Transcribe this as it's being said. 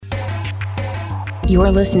You're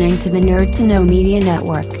listening to the Nerd to Know Media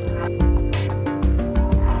Network.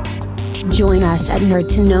 Join us at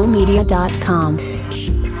nerdtoknowmedia.com.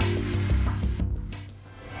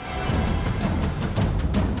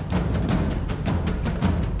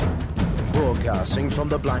 Broadcasting from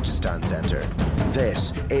the Blanchistan Center,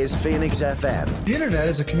 this is Phoenix FM. The internet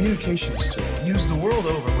is a communications tool used the world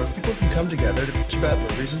over where people can come together to bitch about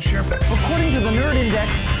movies and share facts. According to the Nerd Index,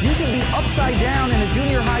 you should be upside down in a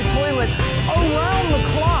junior high toilet around the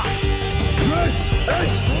clock. This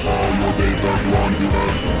is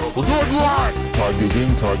We'll do it live! Time goes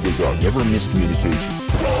in, time goes out. Never miscommunication.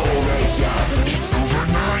 It's over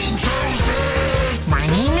 9,000! My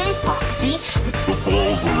name is Foxy. The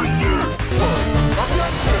balls are in there.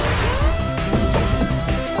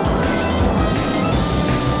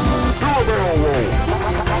 Do a barrel roll!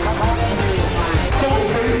 Don't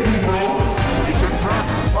phase me, bro! It's a trap!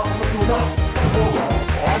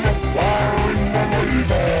 I'm a firing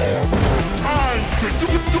believer! Time to do.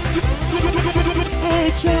 Hey,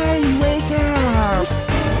 Charlie, wake up!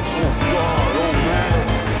 Oh, God, oh, man!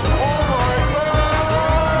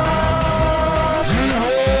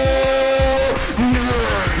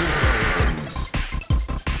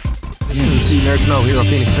 Nerd to Know here on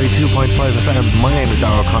Phoenix 32.5 FM. My name is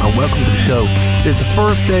Darrell O'Connor. Welcome to the show. This is the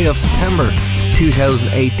first day of September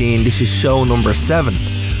 2018. This is show number 7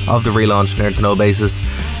 of the relaunched Nerd to Know basis.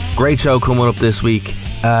 Great show coming up this week.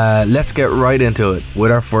 Let's get right into it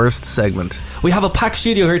with our first segment. We have a packed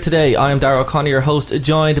studio here today. I am Darrell O'Connor, your host,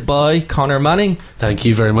 joined by Connor Manning. Thank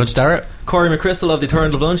you very much, Darrell. Corey McChrystal of the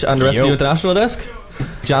Eternal Lunch and the rest of the International Desk.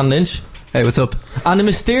 Jan Lynch. Hey, what's up? And the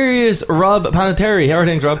mysterious Rob Panettiere. How are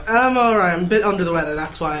things, Rob? I'm alright. I'm a bit under the weather.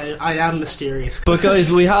 That's why I am mysterious. But guys,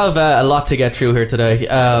 we have a lot to get through here today.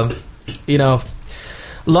 You know,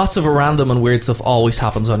 lots of random and weird stuff always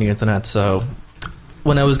happens on the internet. So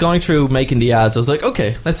when I was going through making the ads, I was like,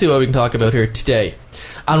 okay, let's see what we can talk about here today.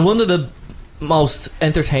 And one of the most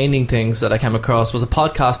entertaining things that I came across was a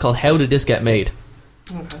podcast called How Did This Get Made?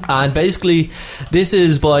 Okay. And basically this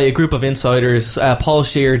is by a group of insiders, Paul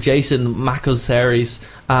Scheer, Jason Macaseries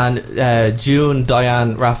and June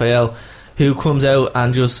Diane Raphael, who comes out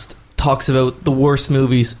and just talks about the worst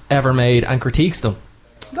movies ever made and critiques them.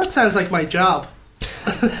 That sounds like my job.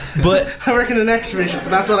 But I work in the next division, so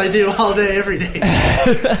that's what I do all day, every day.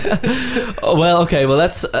 Well, okay, well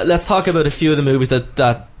let's talk about a few of the movies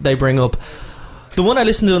that they bring up. The one I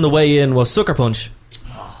listened to on the way in was Sucker Punch.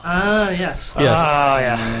 Yes.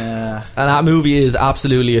 Yeah. And that movie is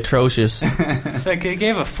absolutely atrocious. It's like they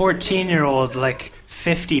gave a 14-year-old like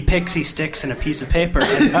 50 pixie sticks and a piece of paper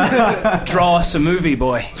and draw us a movie,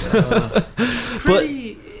 boy.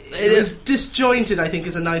 It is disjointed, I think,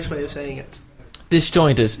 is a nice way of saying it.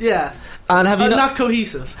 Disjointed. Yes. And have you not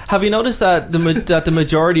cohesive. Have you noticed that the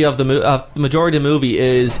majority of the movie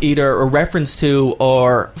is either a reference to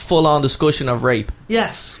or full-on discussion of rape?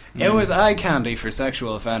 Yes. It was eye candy for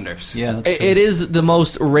sexual offenders. Yeah, that's true. It is the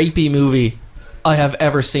most rapey movie I have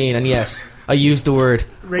ever seen, and yes, I used the word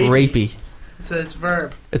rapey. It's a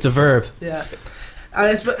verb. It's a verb. Yeah.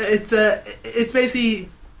 It's basically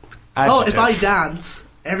Adjective. if I dance,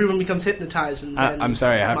 everyone becomes hypnotized. And I'm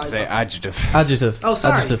sorry, I have to say adjective. Adjective. Oh,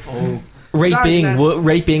 sorry. Adjective. Oh. Raping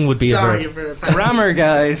would be a verb. Grammar,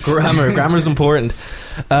 guys. Grammar's important.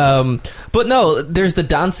 But no, there's the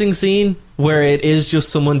dancing scene where it is just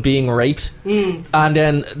someone being raped, and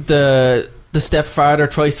then the stepfather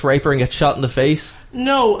tries to rape her and gets shot in the face.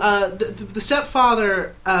 No, the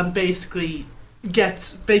stepfather basically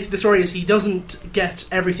the story is he doesn't get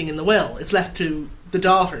everything in the will. It's left to the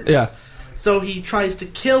daughters. Yeah. So he tries to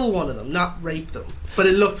kill one of them, not rape them. But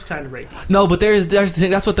it looks kind of rapey. No, but there's the thing.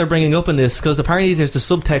 That's what they're bringing up in this, because apparently there's the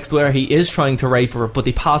subtext where he is trying to rape her, but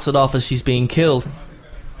they pass it off as she's being killed.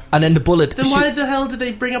 And then the bullet... Then why the hell did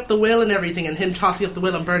they bring up the will and everything and him tossing up the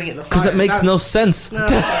will and burning it in the fire? Because it makes no sense. No.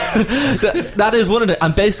 that is one of the...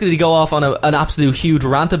 And basically they go off on an absolute huge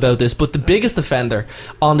rant about this, but the biggest offender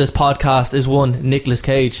on this podcast is one Nicolas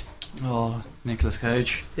Cage. Oh, Nicolas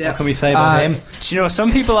Cage. Yeah. What can we say about him? Do you know, some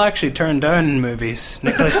people actually turn down movies.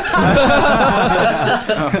 Nicolas Cage.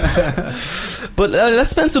 But let's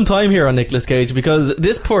spend some time here on Nicolas Cage, because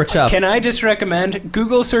this poor chap... Can I just recommend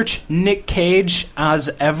Google search Nick Cage as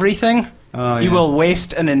everything? Oh, you yeah. will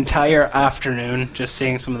waste an entire afternoon just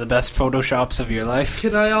seeing some of the best photoshops of your life.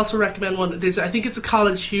 Can I also recommend one? I think it's a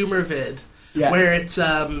College Humor vid where it's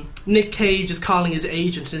Nick Cage is calling his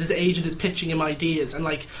agent, and his agent is pitching him ideas, and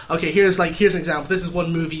like, okay, here's an example. This is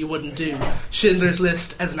one movie you wouldn't do: Schindler's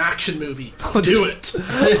List as an action movie. Do it.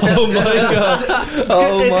 Oh my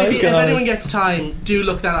god! If anyone gets time, do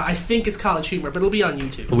look that up. I think it's College Humor, but it'll be on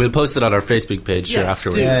YouTube. We'll post it on our Facebook page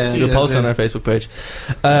afterwards. We'll post it on our Facebook page.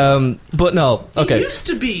 But no, okay. He used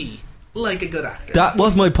to be like a good actor. That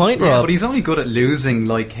was my point, Rob. But he's only good at losing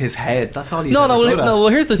like his head. That's all he's good at. Well,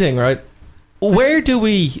 here's the thing, right? Where do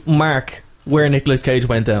we mark where Nicolas Cage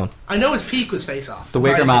went down? I know his peak was Face Off. The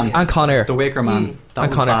Wicker Man. And Con Air. The Wicker Man.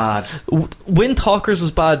 That was bad. Wind Talkers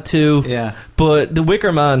was bad too. Yeah. But The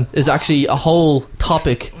Wicker Man is actually a whole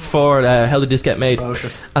topic for How Did This Get Made?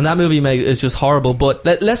 Atrocious. And that movie is just horrible. But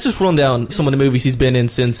let's just run down some of the movies he's been in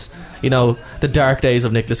since, the dark days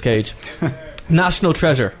of Nicolas Cage. National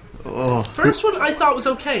Treasure. Oh. First one I thought was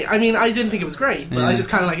okay. I mean, I didn't think it was great, but I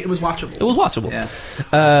just kind of it was watchable. It was watchable. Yeah.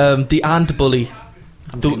 The Ant Bully.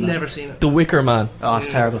 Never seen it. The Wicker Man. Oh, it's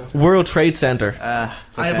terrible. World Trade Center.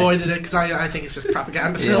 I avoided it because I think it's just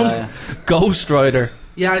propaganda film. Yeah. Ghost Rider.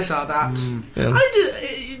 Yeah, I saw that. Yeah. I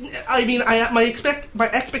did. I mean, my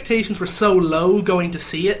expectations were so low going to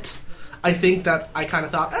see it. I think that I kind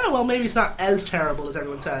of thought, well, maybe it's not as terrible as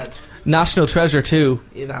everyone said. National Treasure 2.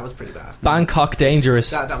 Yeah, that was pretty bad. Bangkok Dangerous.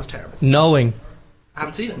 That was terrible. Knowing. I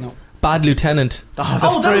haven't seen it. No. Bad Lieutenant. Oh,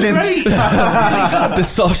 that's brilliant. Was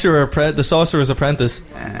great. The Sorcerer's Apprentice.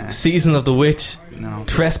 Season of the Witch. No.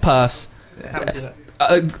 Trespass. Haven't seen it.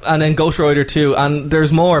 And then Ghost Rider 2, and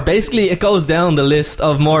there's more. Basically, it goes down the list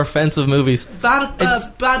of more offensive movies. Bad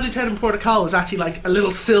Lieutenant Portical is actually like a little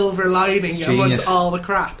silver lining amongst all the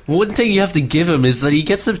crap. One thing you have to give him is that he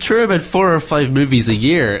gets through about 4 or 5 movies a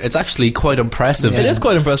year. It's actually quite impressive. It is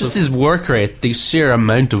quite impressive. Just his work rate, the sheer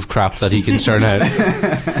amount of crap that he can churn out.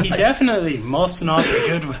 He definitely must not be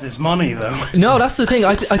good with his money, though. No, that's the thing.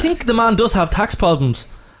 I think the man does have tax problems.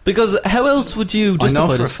 Because how else would you justify I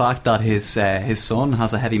know for this? a fact that his son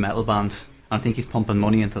has a heavy metal band. I think he's pumping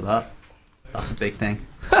money into that. That's a big thing.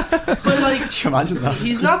 But like, can you imagine that?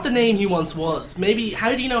 He's not the name he once was. Maybe,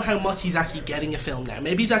 how do you know how much he's actually getting a film now?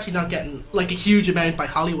 Maybe he's actually not getting like a huge amount by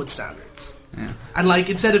Hollywood standards. Yeah. And like,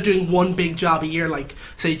 instead of doing one big job a year like,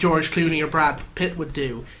 say, George Clooney or Brad Pitt would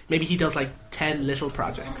do, maybe he does like 10 little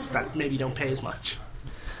projects that maybe don't pay as much.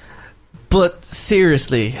 But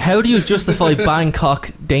seriously, how do you justify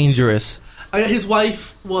Bangkok Dangerous? His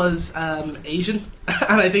wife was Asian,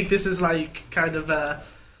 and I think this is like kind of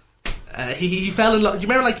he fell in love. Do you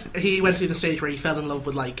remember like he went through the stage where he fell in love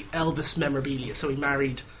with like Elvis memorabilia, so he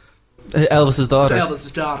married Elvis's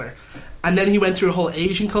daughter, and then he went through a whole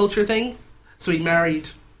Asian culture thing. So he married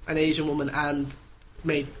an Asian woman and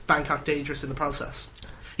made Bangkok Dangerous in the process.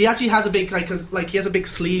 He actually has a big he has a big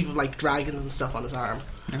sleeve of like dragons and stuff on his arm.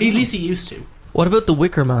 At least he used to. What about The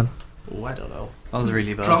Wicker Man? Oh, I don't know. That was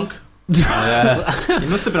really bad. Drunk. Yeah. He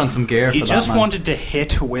must have been on some gear. He for just that, man. wanted to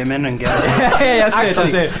hit women and get.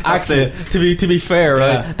 That's it. To be fair,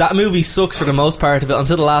 right? That movie sucks for the most part of it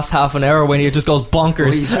until the last half an hour when he just goes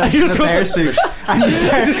bonkers. He's in a bear suit. And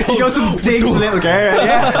he goes and digs a little girl.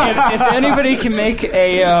 Yeah. If anybody can make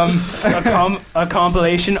a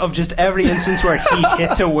compilation of just every instance where he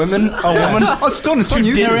hits a woman, Oh, it's done. It's on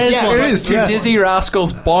YouTube. There is one. It is. To Dizzy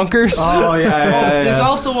Rascals bonkers. Oh yeah. There's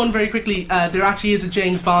also one very quickly. There actually is a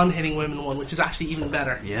James Bond hitting women one, which is actually even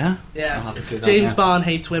better. Yeah. Yeah. I'll have to see that, James Bond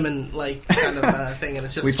hates women, like kind of thing, and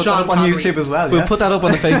it's just We put Sean that up on Connery. YouTube as well. We'll put that up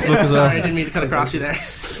on the Facebook as well. Sorry, I didn't mean to cut across you there.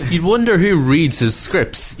 You'd wonder who reads his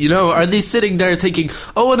scripts. Are they sitting there thinking,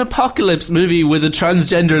 an apocalypse movie with a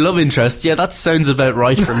transgender love interest? Yeah, that sounds about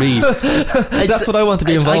right for me. That's what I want to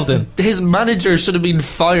be involved in. His manager should have been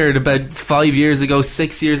fired about 5 years ago,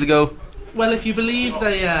 6 years ago. Well, if you believe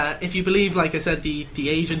like I said, the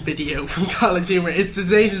agent video from College Humor, it's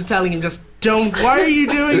his agent telling him just don't. Why are you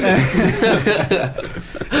doing this?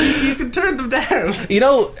 You can turn them down.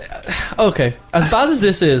 Okay. As bad as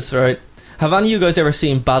this is, right? Have any of you guys ever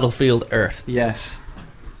seen Battlefield Earth? Yes.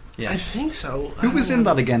 I think so. Who was in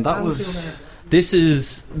that again? That was. This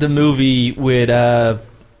is the movie with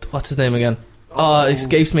what's his name again? It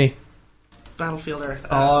escapes me. Battlefield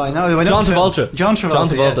Earth. I know. John Travolta. John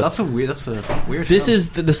Travolta. Yeah, That's a weird. This film.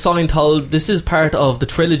 is the Scientology. This is part of the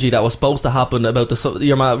trilogy that was supposed to happen about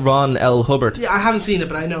your man Ron L. Hubbard. Yeah, I haven't seen it,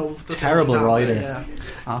 but I know the terrible writer. Yeah.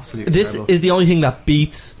 Absolutely. This terrible. is the only thing that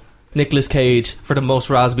beats Nicolas Cage for the most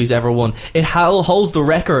raspberries ever won. It holds the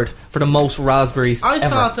record for the most raspberries I ever.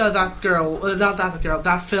 thought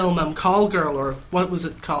that film, Call Girl, or what was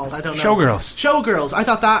it called? I don't know. Showgirls. I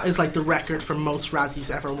thought that is like the record for most Razzies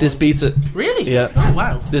ever won. This beats it. Really? Yeah. Oh,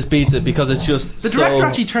 wow. This beats it because it's just The director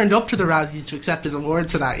actually turned up to the Razzies to accept his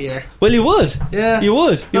awards for that year. Well, you would. Yeah. You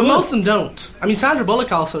would. No, most of them don't. I mean, Sandra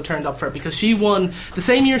Bullock also turned up for it because she won the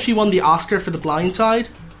same year she won the Oscar for The Blind Side.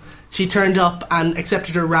 She turned up and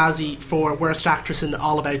accepted her Razzie for Worst Actress in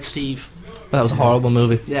All About Steve. That was a horrible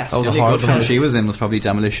movie. Yes. That was The a only horrible good film movie. she was in was probably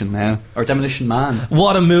Demolition Man.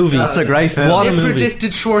 What a movie. That's a great film. What a It movie.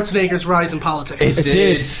 predicted Schwarzenegger's rise in politics. It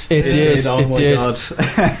did. It did. Oh It my did. God.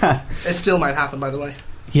 It still might happen, by the way.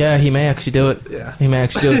 Yeah, he may actually do it. Yeah. He may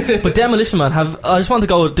actually do it. But Demolition Man, I just want to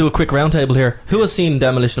go do a quick roundtable here. Who has seen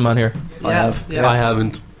Demolition Man here? I have. Yeah. I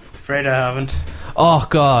haven't. Afraid I haven't. Oh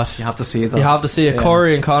God, You have to see it though. you have to see it. Yeah.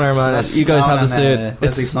 Corey and Connor, man, you guys have to see it.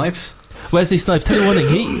 Wesley Snipes. Wesley Snipes. Tell you one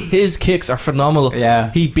thing, his kicks are phenomenal.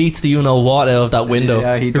 Yeah. He beats the you know what out of that window.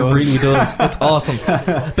 Yeah, he does. really does. It's awesome.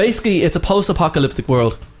 Basically, it's a post-apocalyptic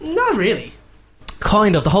world. Not really.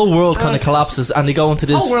 Kind of. The whole world kind of collapses, and they go into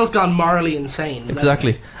The this. whole world's gone morally insane.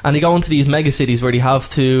 Exactly. And they go into these mega cities where they have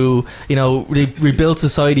to, rebuild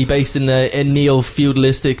society based in a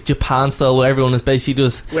neo-feudalistic Japan style where everyone is basically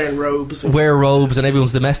just Wearing robes. wear robes and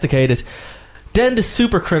everyone's domesticated. Then the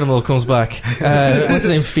super criminal comes back. What's his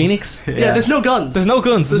name? Phoenix? Yeah, there's no guns. There's no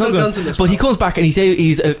guns. There's no guns in this But he film. comes back and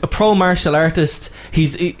he's a pro martial artist.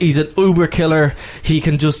 He's an uber killer. He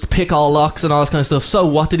can just pick all locks and all this kind of stuff. So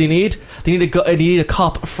what did he need? They need a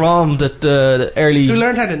cop from the early. Who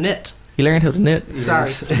learned how to knit. He learned how to knit. Sorry.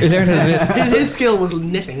 He learned how to knit. His skill was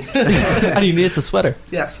knitting. And he knits a sweater.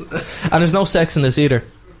 Yes. And there's no sex in this either.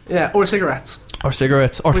 Yeah, or cigarettes. Or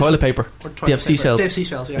cigarettes. Or toilet paper. They have seashells. They have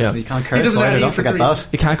seashells, yeah. Yeah. You can't He curse doesn't know how either, to don't use the forget threes. that.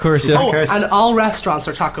 You can't curse, yeah. Oh, and all restaurants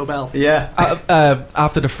are Taco Bell. Yeah.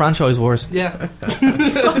 After the franchise wars. Yeah.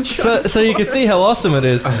 So you can see how awesome it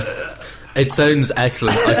is. It sounds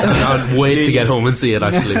excellent. I cannot wait to get home and see it,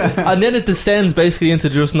 actually. And then it descends basically into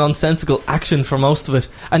just nonsensical action for most of it.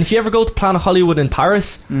 And if you ever go to Planet Hollywood in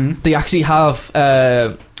Paris, they actually have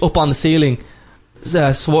up on the ceiling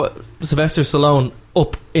Sylvester Stallone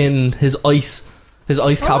up in his ice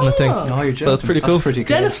cabinet thing. Oh, you're So it's pretty joking. cool. That's pretty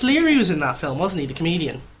cool. Dennis Leary was in that film, wasn't he? The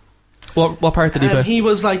comedian. What part did he play? He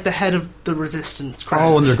was like the head of the resistance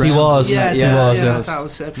crowd. Oh, underground. He was. Yeah, he was. Yeah. that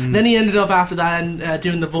was it. Then he ended up after that and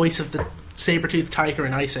doing the voice of the saber-toothed tiger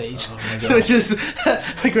in Ice Age, which is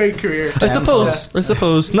a great career. I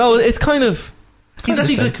suppose. No, it's kind of. He's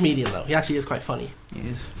actually a good comedian, though. He actually is quite funny. He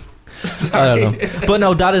is. I don't know, but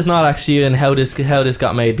no, that is not actually in how this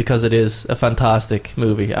got made because it is a fantastic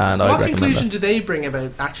movie, and I What recommend conclusion that. do they bring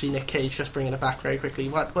about actually Nick Cage? Just bringing it back very quickly.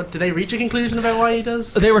 What do they reach a conclusion about why he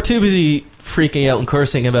does? They were too busy freaking out and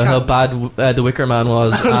cursing about how bad The Wicker Man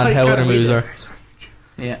was and Like, how other kinda movies we are.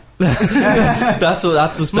 did. Yeah. That's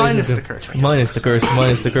what's Minus basically- the cursing. minus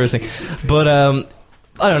the cursing. But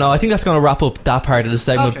I don't know. I think that's going to wrap up that part of the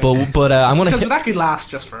segment. Okay. But I'm going Because to. that could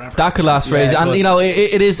last just forever. That could last for ages. And,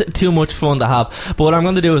 it is too much fun to have. But what I'm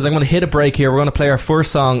going to do is I'm going to hit a break here. We're going to play our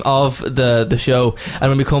first song of the show.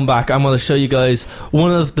 And when we come back, I'm going to show you guys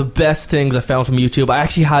one of the best things I found from YouTube.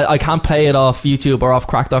 I can't play it off YouTube or off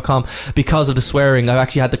crack.com because of the swearing. I've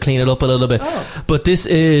actually had to clean it up a little bit. Oh. But this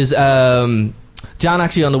is... Jan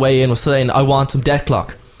actually on the way in was saying, I want some Death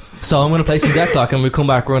Clock. So I'm going to play some Death Clock, and when we come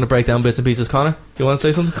back, we're going to break down bits and pieces. Connor, you want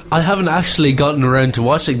to say something? I haven't actually gotten around to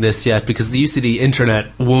watching this yet because the UCD internet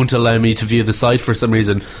won't allow me to view the site for some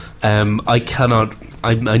reason. I cannot.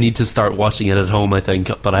 I need to start watching it at home, I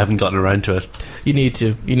think, but I haven't gotten around to it. You need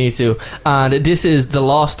to. And this is The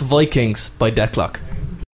Lost Vikings by Death Clock.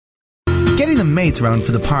 Getting the mates around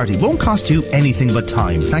for the party won't cost you anything but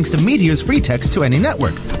time, thanks to Meteor's free text to any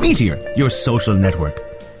network. Meteor, your social network.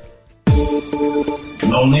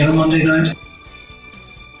 Lonely on a Monday night?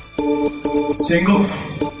 Single?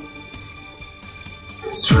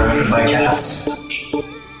 Surrounded by cats?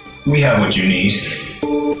 We have what you need.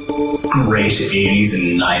 Great 80s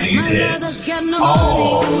and 90s hits.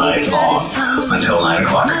 All night long until 9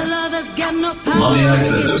 o'clock. Monday Night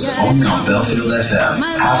Footloose, only on Belfield FM,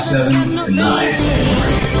 7:30 to 9.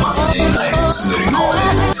 Monday night, excluding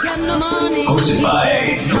holidays. Hosted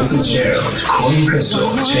by Phil Fitzgerald, Colin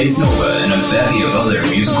Crystal, Chase Nova, and a bevy of other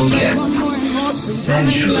musical guests.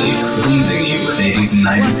 Sensually pleasing you with 80s and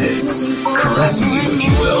 90s hits. Caressing you, if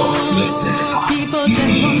you will, with synth-pop. You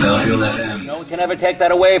need Belfield FM. No one can ever take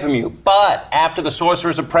that away from you. But after The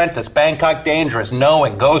Sorcerer's Apprentice, Bangkok Dangerous,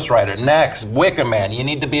 Knowing, Ghost Rider, Next, Wicker Man, you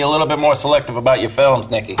need to be a little bit more selective about your films,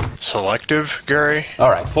 Nicky. Selective, Gary? All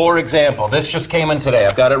right, for example, this just came in today.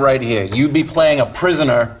 I've got it right here. You'd be playing a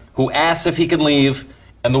prisoner who asks if he can leave,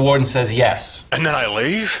 and the warden says yes. And then I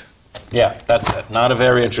leave? Yeah, that's it. Not a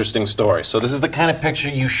very interesting story. So this is the kind of picture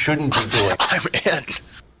you shouldn't be doing. I'm in.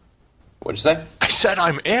 What'd you say? I said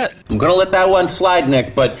I'm in. I'm gonna let that one slide,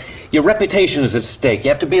 Nick, but your reputation is at stake. You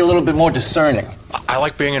have to be a little bit more discerning. I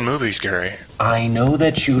like being in movies, Gary. I know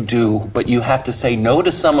that you do, but you have to say no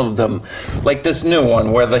to some of them. Like this new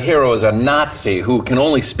one where the hero is a Nazi who can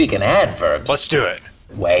only speak in adverbs. Let's do it.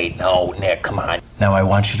 Wait, no, Nick, come on. Now I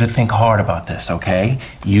want you to think hard about this, okay?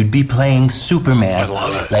 You'd be playing Superman. I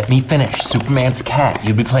love it. Let me finish. Superman's cat.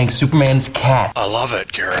 You'd be playing Superman's cat. I love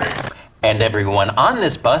it, Gary. And everyone on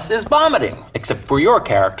this bus is vomiting, except for your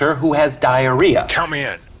character, who has diarrhea. Count me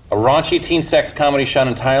in. A raunchy teen sex comedy shot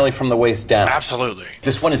entirely from the waist down. Absolutely.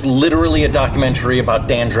 This one is literally a documentary about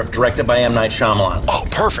dandruff, directed by M. Night Shyamalan. Oh,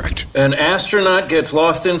 perfect. An astronaut gets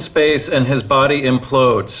lost in space and his body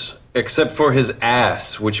implodes, except for his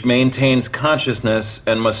ass, which maintains consciousness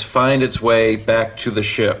and must find its way back to the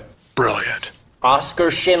ship. Brilliant.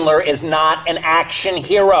 Oscar Schindler is not an action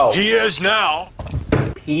hero. He is now.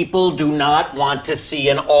 People do not want to see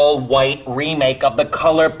an all-white remake of The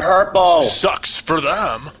Color Purple. Sucks for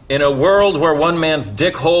them. In a world where one man's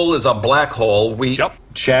dick hole is a black hole,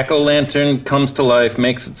 Jack-o'-lantern comes to life,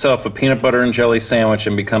 makes itself a peanut butter and jelly sandwich,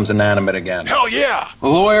 and becomes inanimate again. Hell yeah! A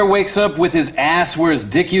lawyer wakes up with his ass where his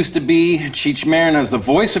dick used to be. Cheech Marin has the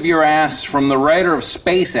voice of your ass from the writer of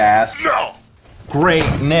Space Ass. No!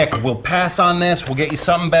 Great, Nick. We'll pass on this. We'll get you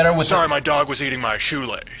something better with... Sorry, my dog was eating my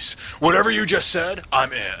shoelace. Whatever you just said,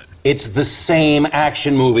 I'm in. It's the same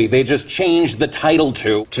action movie. They just changed the title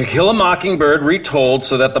to To Kill a Mockingbird retold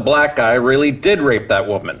so that the black guy really did rape that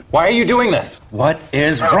woman. Why are you doing this? What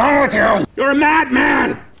is wrong with you? You're a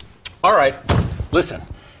madman! All right, listen.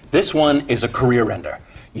 This one is a career ender.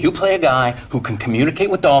 You play a guy who can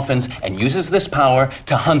communicate with dolphins and uses this power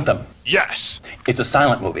to hunt them. Yes. It's a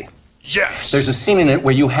silent movie. Yes. There's a scene in it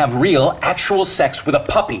where you have real, actual sex with a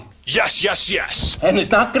puppy. Yes, yes, yes. And it's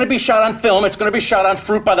not going to be shot on film, it's going to be shot on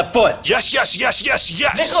fruit by the foot. Yes, yes, yes, yes,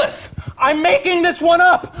 yes. Nicholas, I'm making this one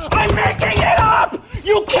up. I'm making it up.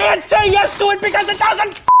 You can't say yes to it because it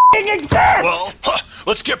doesn't exist. Well,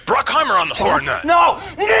 let's get Bruckheimer on the horn then. No,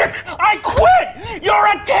 Nick, I quit. You're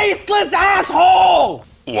a tasteless asshole.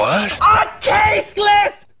 What? A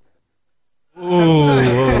tasteless.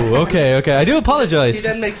 Ooh, okay. I do apologise. He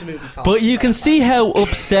then makes a movie. But you can see how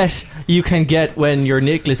upset you can get when you're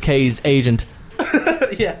Nicolas Cage's agent.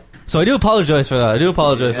 Yeah. So I do apologise for that. For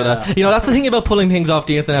that. You know, that's the thing about pulling things off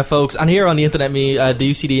the internet, folks. And here on the internet, the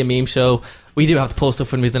UCD and Meme Show, we do have to pull stuff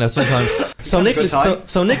from the internet sometimes. So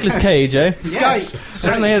Nicolas Cage, eh? Yes.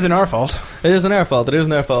 Certainly isn't our fault. It isn't our fault.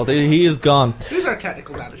 He is gone. Who's our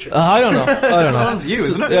technical manager? I don't know. That's you,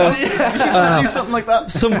 isn't it? Yeah. Do something like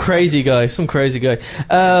that. Some crazy guy.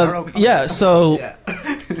 Yeah, so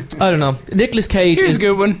I don't know. Nicolas Cage. Here's a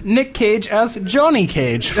good one. Nick Cage as Johnny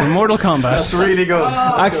Cage from Mortal Kombat. That's really good.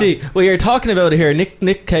 Actually, what you're talking about here,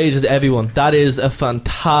 Nick Cage is everyone. That is a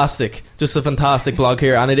fantastic blog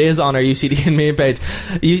here, and it is on our UCD and Meme page.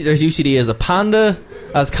 There's UCD as a panda,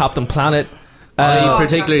 as Captain Planet. I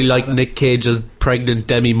particularly like Nick Cage as pregnant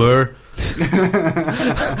Demi Moore.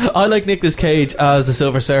 I like Nicolas Cage as the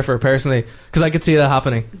Silver Surfer personally, because I could see that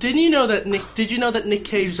happening. Did you know that Nick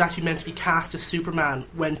Cage was actually meant to be cast as Superman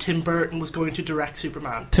when Tim Burton was going to direct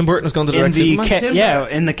Superman? Tim Burton was going to direct Superman?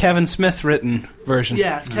 In the Kevin Smith written version.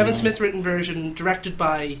 Yeah, Kevin Smith written version, directed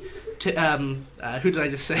by who did I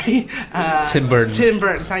just say? Tim Burton. Tim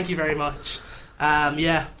Burton, thank you very much.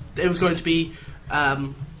 Yeah, it was going to be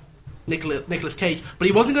Nicolas Cage, but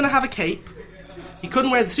he wasn't going to have a cape. He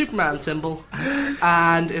couldn't wear the Superman symbol,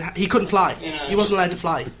 and he couldn't fly. He wasn't allowed to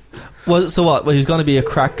fly. Well, so what? Well, he was going to be a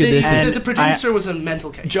crack addicted. The producer was a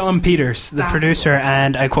mental case. John Peters, the producer,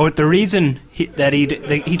 and I quote, the reason he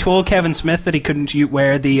told Kevin Smith that he couldn't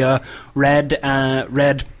wear the red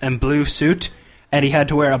and blue suit, and he had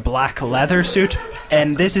to wear a black leather suit.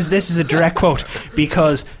 And this is a direct quote,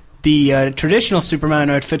 because the traditional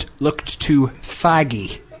Superman outfit looked too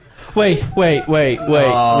faggy. Wait, Corey.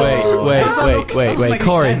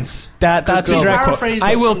 That's a direct quote.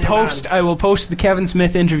 I will post the Kevin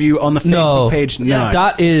Smith interview on the Facebook page now.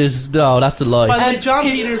 That's a lie. By the way, John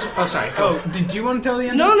Peters. Oh, sorry. Go. Did you want to tell the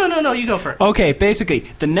end? No. You go for it. Okay. Basically,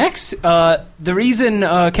 the reason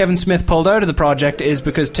Kevin Smith pulled out of the project is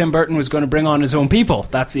because Tim Burton was going to bring on his own people.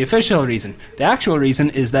 That's the official reason. The actual reason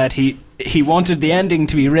is that he wanted the ending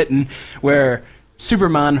to be written where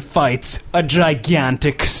Superman fights a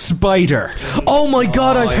gigantic spider. Oh my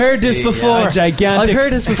god, I've heard this before. A gigantic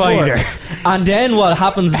spider. And then what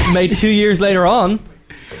happens 2 years later on?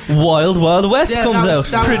 Wild Wild West Yeah, comes that out.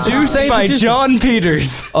 was- that was- Produced Same by producer. John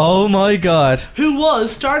Peters. Oh my god. Who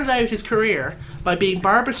started out his career by being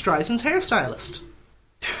Barbara Streisand's hairstylist.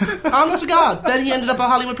 Honest to God. Then he ended up a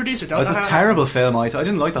Hollywood producer. It was a terrible film. I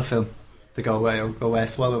didn't like that film. The Go Away or Go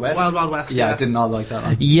West, Wild Wild West. Wild Wild West. Yeah, Yeah, I did not like that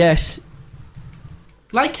one. Yet,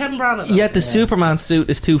 like Ken Branagh. though. yet the Superman suit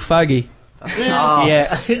is too faggy. Oh,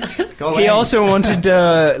 Yeah. go away. He also wanted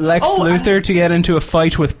Lex Oh, and- Luthor to get into a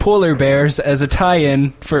fight with polar bears as a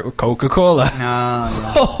tie-in for Coca-Cola.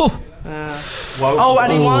 Oh, Oh,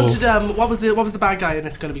 and he wanted what was the bad guy in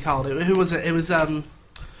it's going to be called? Who was it? It was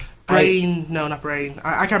Brain. No, not Brain.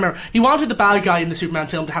 I can't remember. He wanted the bad guy in the Superman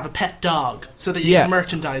film to have a pet dog so that you Yeah. can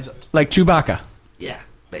merchandise it. Like Chewbacca. Yeah,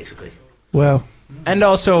 basically. wow. And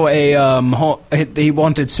also he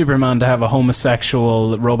wanted Superman to have a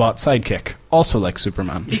homosexual robot sidekick, also like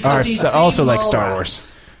Superman, Because he'd also seen like Star Mallrats.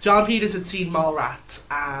 Wars. John Peters had seen Mallrats,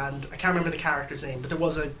 and I can't remember the character's name, but there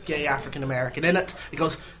was a gay African American in it. He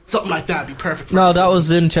goes, something like that would be perfect for No, him. that was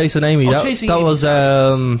in Chasing Amy. Oh, that Chasing that Amy, was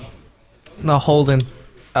not Holden.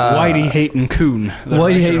 Whitey Hayton Coon. the Whitey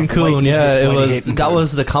writer Hayton of Coon. Yeah, it Whitey was. Hayton That Coon.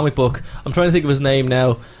 was the comic book. I'm trying to think of his name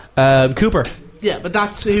now. Cooper. Yeah, but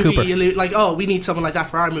that's It's who Cooper. we allude, like, oh, we need someone like that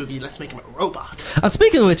for our movie, let's make him a robot. And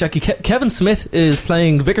speaking of which, actually, Kevin Smith is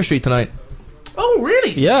playing Vicar Street tonight. Oh,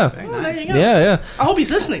 really? Yeah. Oh, there you go. Yeah, yeah. I hope he's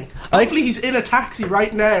listening. Hopefully he's in a taxi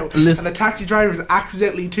right now, and the taxi driver's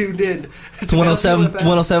accidentally tuned in To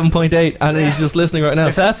 107.8, and he's just listening right now.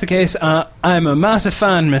 If that's the case, I'm a massive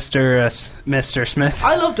fan, Mr. Smith.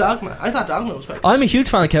 I love Dogma. I thought Dogma was quite good. I'm a huge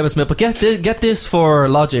fan of Kevin Smith, but get this for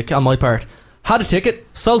logic on my part. Had a ticket,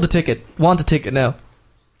 sold the ticket, want a ticket now.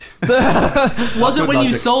 Was it Good when you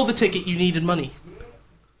logic. sold the ticket you needed money?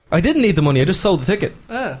 I didn't need the money, I just sold the ticket.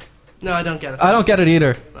 Ah. No, I don't get it. I don't get it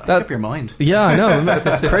either. Make up your mind. Yeah, I know.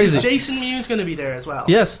 It's crazy. Is Jason Mewes going to be there as well?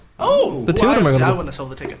 Yes. Oh, The two of them are gonna I be- wouldn't have sold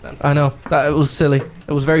the ticket then. I know. It was silly.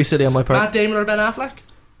 It was very silly on my part. Matt Damon or Ben Affleck?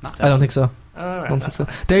 I don't think so. Alright, I don't think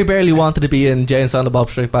so. They barely wanted to be in Jay and Silent Bob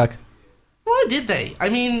Strike Back. Why did they? I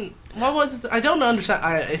mean, what was? I don't understand.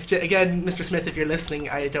 Again, Mr. Smith, if you're listening,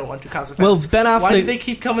 I don't want to cause offense. Well, Ben Why Affleck- did they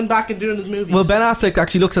keep coming back and doing his movies? Well, Ben Affleck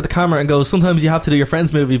actually looks at the camera and goes, sometimes you have to do your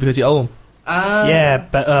friend's movie because you owe him. Yeah,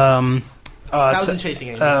 but That was in Chasing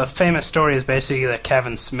Amy. famous story is basically that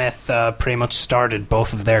Kevin Smith pretty much started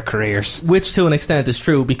both of their careers. Which to an extent is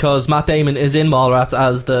true because Matt Damon is in Mallrats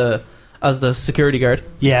as the security guard.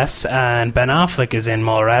 Yes, and Ben Affleck is in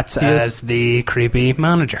Mallrats He is. as the creepy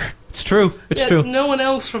manager. It's true. It's Yeah, true. No one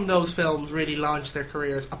else from those films really launched their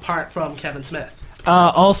careers apart from Kevin Smith.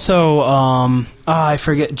 Also, I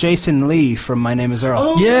forget Jason Lee from My Name Is Earl.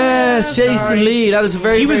 Oh, Yes, yeah, Jason sorry. Lee. That is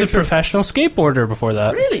very. He was very a true. professional skateboarder before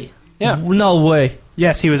that. Really? Yeah. No way.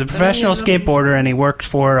 Yes, he was a professional skateboarder, and he worked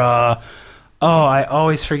for. I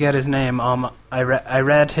always forget his name. I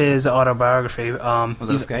read his autobiography. Was it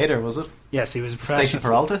a skater, was it? Yes, he was a Station professional.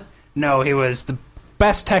 Peralta? No, he was the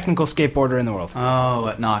best technical skateboarder in the world.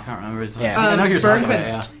 Oh, no, I can't remember. Yeah. I know who you're talking about,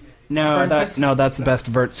 Bergquist. yeah. No, that's the best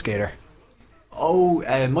vert skater. Oh,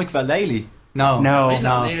 Mike Vallely. No. No, He's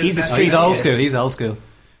not no, near he's the a best. street He's old skater. school. He's old school.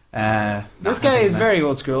 This guy is very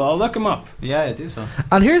old school. I'll look him up. Yeah, I do so.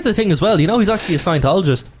 And here's the thing as well. You know, he's actually a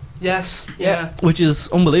Scientologist, Yes. Yeah. which is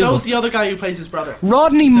unbelievable. So's the other guy who plays his brother.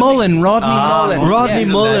 Rodney Mullen. Rodney Mullen. Rodney He's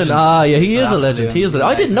a Mullen. legend. Ah, yeah, he He's is a an legend. absolute He is.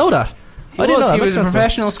 I didn't know that. I didn't know that. He was Makes a sense.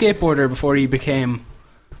 professional skateboarder before he became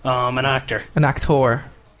an actor. An actor.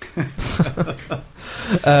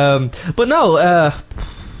 But no,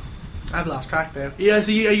 I've lost track there. Yeah,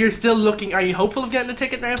 so you're still looking. Are you hopeful of getting a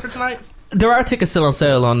ticket now for tonight? there are tickets still on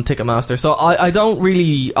sale on Ticketmaster, so I don't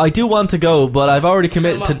really. I do want to go, but I've already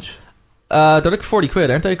committed to. They're like 40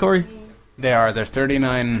 quid, aren't they, Corey? They are. They're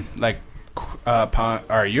 39 pound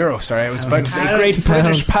or euro. Sorry, I was about to say Great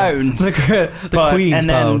British pounds. The Queen's and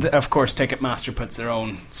then pound. of course Ticketmaster puts their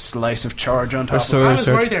own slice of charge on top. Or of I it. was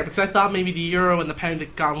worried there because I thought maybe the euro and the pound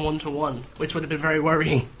had gone 1-to-1, which would have been very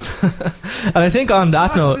worrying. And I think on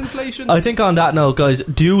that note, inflation. guys,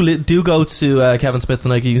 do go to Kevin Smith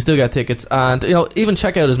tonight. You can still get tickets, and even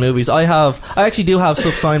check out his movies. I actually do have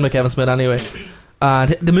stuff signed by Kevin Smith anyway.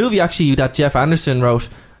 And the movie actually that Jeff Anderson wrote,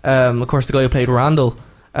 of course, the guy who played Randall.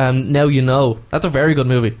 Now You Know. That's a very good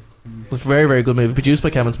movie. It's a very, very good movie, produced by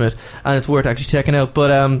Kevin Smith, and it's worth actually checking out.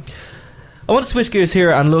 But I want to switch gears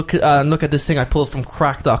here and look at this thing I pulled from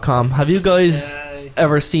crack.com. Have you guys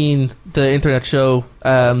ever seen the internet show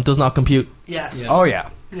Does Not Compute? Yes. Oh yeah.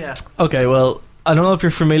 Yeah. Okay, well, I don't know if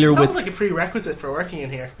you're familiar Sounds with... like a prerequisite for working in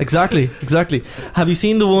here. Exactly. Have you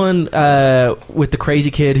seen the one with the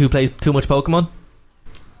crazy kid who plays too much Pokemon?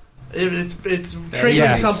 It's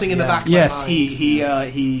triggering something in the back of my Yes,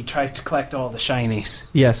 mind. he tries to collect all the shinies.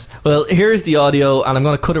 Yes. Well, here's the audio, and I'm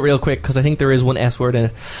going to cut it real quick because I think there is one S word in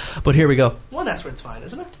it. But here we go. One S word's fine,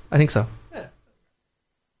 isn't it? I think so.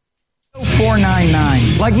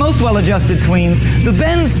 499. Like most well-adjusted tweens, the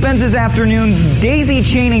Ben spends his afternoons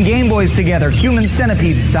daisy-chaining Game Boys together, human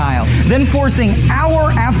centipede style, then forcing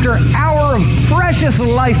hour after hour of precious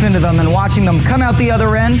life into them and watching them come out the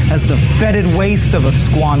other end as the fetid waste of a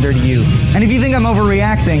squandered youth. And if you think I'm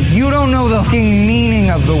overreacting, you don't know the fucking meaning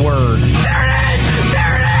of the word. There it is!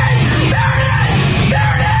 There it is! There it is!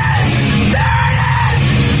 There it is! There it is!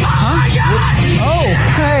 Oh my God! Oh,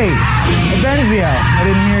 hey! Abenzio, I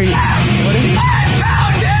didn't hear you. What is it? I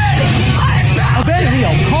found it! Abenzio,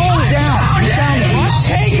 calm down. What?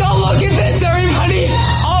 Take a look at this, everybody! A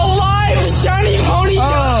live shiny ponytail!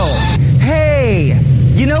 Oh, hey!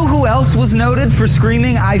 You know who else was noted for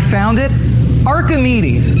screaming, "I found it"?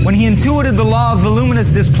 Archimedes, when he intuited the law of voluminous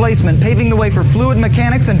displacement, paving the way for fluid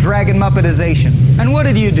mechanics and dragon muppetization. And what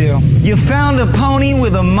did you do? You found a pony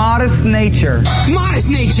with a modest nature. Modest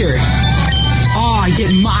nature! Oh, I get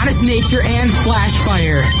modest nature and flash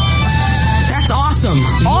fire. That's awesome.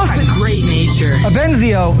 Awesome. What a great nature.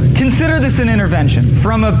 Abenzio, consider this an intervention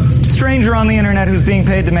from a stranger on the internet who's being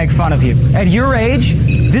paid to make fun of you. At your age,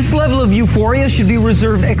 this level of euphoria should be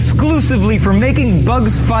reserved exclusively for making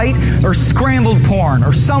bugs fight or scrambled porn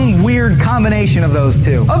or some weird combination of those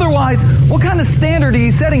two. Otherwise, what kind of standard are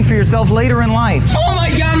you setting for yourself later in life? Oh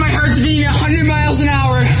my God, my heart's beating 100 miles an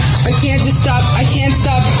hour. I can't just stop. I can't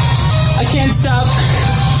stop. I can't stop.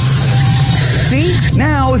 See?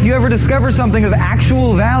 Now, if you ever discover something of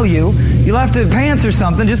actual value, you'll have to pants or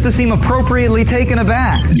something just to seem appropriately taken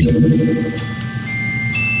aback.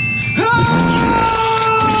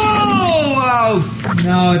 Oh,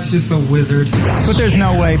 no, it's just a wizard. But there's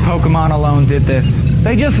no way Pokemon alone did this.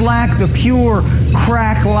 They just lack the pure,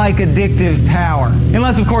 crack-like addictive power.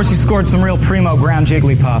 Unless, of course, you scored some real primo ground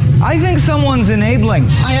Jigglypuff. I think someone's enabling.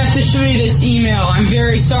 I have to show you this email. I'm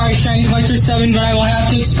very sorry, Shiny Collector 7, but I will have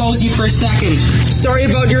to expose you for a second. Sorry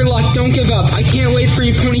about your luck. Don't give up. I can't wait for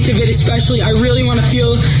your pony to vid especially. I really want to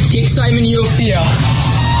feel the excitement you'll feel.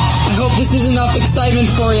 I hope this is enough excitement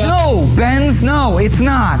for you. No, Benz, no, it's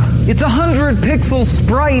not. It's a 100-pixel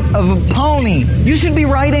sprite of a pony. You should be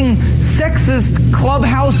writing sexist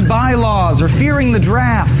clubhouse bylaws or fearing the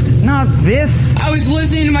draft, not this. I was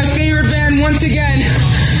listening to my favorite band once again.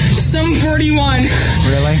 Sum 41.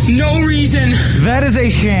 Really? No reason. That is a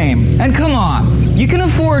shame. And come on, you can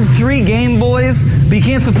afford 3 Game Boys, but you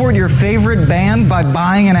can't support your favorite band by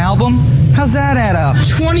buying an album? How's that add up?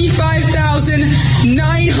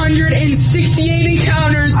 25,968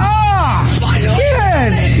 encounters. Ah! Finally.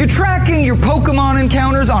 Good! You're tracking your Pokemon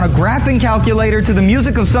encounters on a graphing calculator to the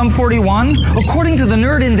music of Sum 41. According to the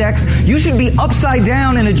Nerd Index, you should be upside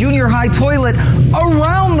down in a junior high toilet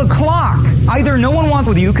around the clock. Either no one wants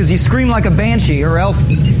with you because you scream like a banshee, or else...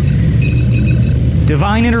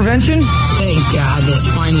 Divine intervention? Thank God this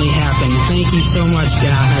finally happened. Thank you so much, God.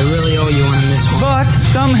 I really owe you one on this one. But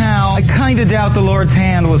somehow, I kinda doubt the Lord's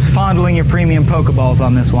hand was fondling your premium Pokeballs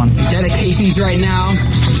on this one. Dedications right now,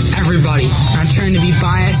 everybody. Not trying to be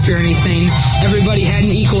biased or anything. Everybody had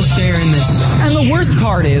an equal share in this. And the worst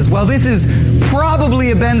part is, well, this is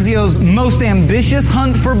probably Abenzio's most ambitious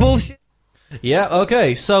hunt for bullshit. Yeah,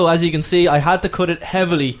 okay. So, as you can see, I had to cut it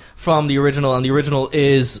heavily from the original, and the original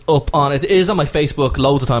is up on... It is on my Facebook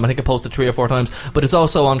loads of time. I think I posted 3 or 4 times. But it's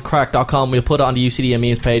also on crack.com. We'll put it on the UCD and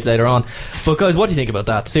memes page later on. But, guys, what do you think about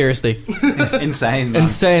that? Seriously. Insane, man.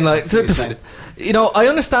 Insane. Like, you know, I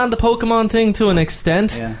understand the Pokemon thing to an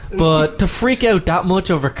extent, but to freak out that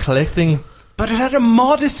much over collecting... But it had a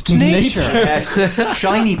modest nature. Yes.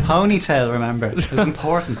 Shiny ponytail, remember. It was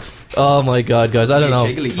important. Oh my God, guys, I don't know.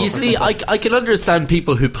 You see, I can understand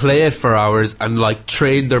people who play it for hours and like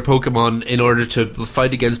train their Pokemon in order to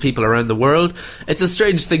fight against people around the world. It's a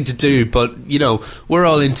strange thing to do, but you know, we're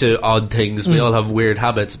all into odd things. We all have weird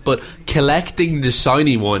habits, but collecting the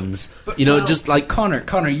shiny ones, you know, just like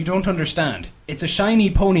Connor, you don't understand. It's a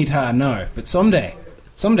shiny Ponyta now, but someday,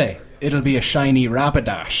 it'll be a shiny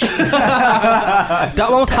Rapidash. That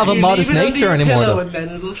won't have a modest nature anymore, though.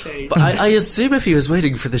 But I assume if he was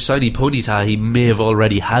waiting for the shiny Ponyta, he may have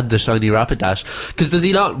already had the shiny Rapidash. Because does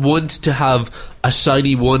he not want to have a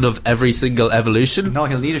shiny one of every single evolution? No,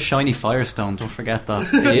 he'll need a shiny Firestone, don't forget that.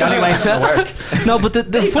 It's the only way it's going to work. No, but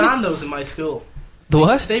they banned those in my school. The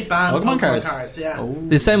what? They banned Pokemon cards, yeah. Oh.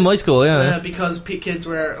 The same in my school, yeah. Because kids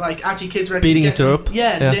were, kids were... Beating each other up.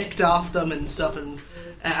 Yeah, nicked off them and stuff, and...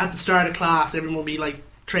 at the start of class, everyone would be like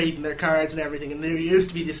trading their cards and everything, and there used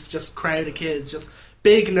to be this just crowd of kids, just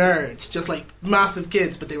big nerds, just like massive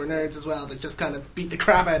kids, but they were nerds as well, that just kind of beat the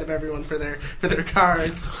crap out of everyone for their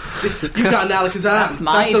cards. You've got an Alakazam. That's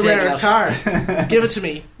the rarest card. Give it to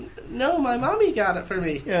me. No, my mommy got it for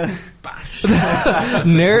me. Yeah. Bash.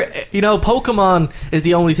 Pokemon is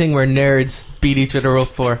the only thing where nerds beat each other up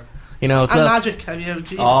for. It's and Magic. Have you?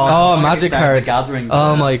 Jesus. Magic cards.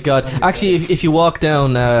 Oh my god! Actually, if you walk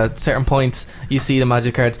down certain points, you see the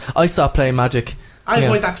Magic cards. I stopped playing Magic. I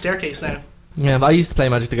avoid that staircase now. Yeah, but I used to play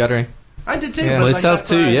Magic the Gathering. I did too. Yeah. But Myself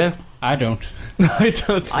too. Yeah. I don't. I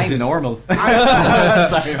don't. I'm normal. I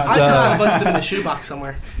still have a bunch of them in the shoebox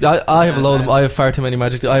somewhere. I have a load of them. I have far too many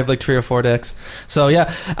Magic. I have like 3 or 4 decks. So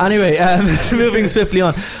yeah. Anyway, moving swiftly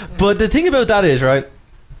on. But the thing about that is, right,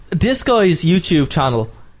 this guy's YouTube channel,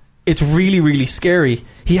 it's really, really scary.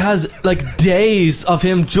 He has like days of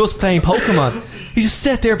him just playing Pokemon. He just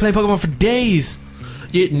sat there playing Pokemon for days.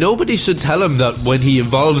 Nobody should tell him that when he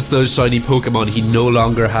evolves those shiny Pokemon, he no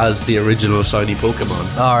longer has the original shiny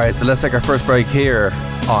Pokemon. Alright, so let's take our first break here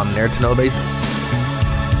on Nerd to Know Basis.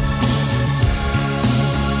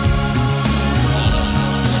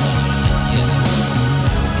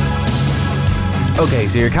 Okay,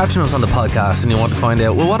 so you're catching us on the podcast and you want to find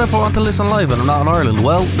out, well, what if I want to listen live and I'm not in Ireland?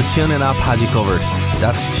 Well, the TuneIn app has you covered.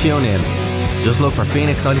 That's TuneIn. Just look for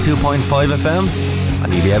Phoenix 92.5 FM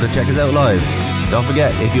and you'll be able to check us out live. Don't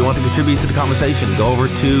forget, if you want to contribute to the conversation, go over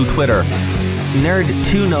to Twitter.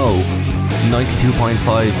 Nerd2know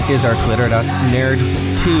 92.5 is our Twitter. That's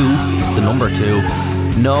Nerd2, the number 2.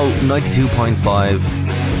 No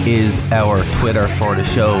 92.5 is our Twitter for the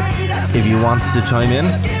show. If you want to chime in,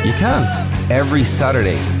 you can. Every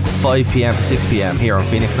Saturday, 5 p.m. to 6 p.m. here on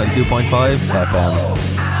Phoenix 92.5 FM.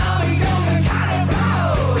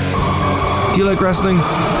 Do you like wrestling?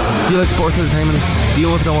 Do you like sports entertainment? Do you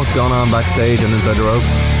want to know what's going on backstage and inside the ropes?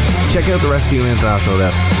 Check out the Wrestling International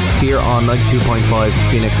Desk here on 92.5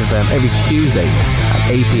 Phoenix FM every Tuesday at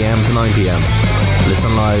 8 p.m. to 9 p.m.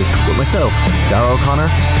 Listen live with myself, Darragh O'Connor,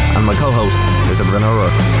 and my co-host, Mr. Bryn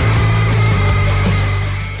O'Rourke.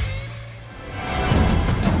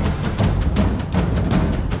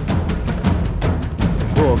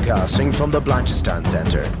 Broadcasting from the Blanchistan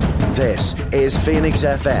Centre, this is Phoenix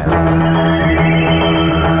FM.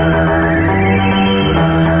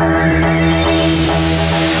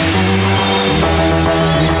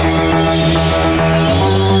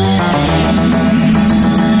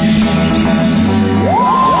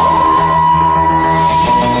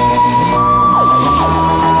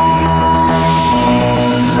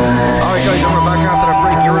 Alright guys, and we're back after that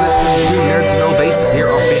break. You're listening to Nerd to Know Basis here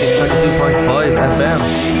on Phoenix 92.5 FM.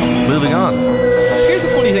 Moving on. Here's a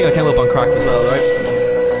funny thing I came up on Crack as well, right?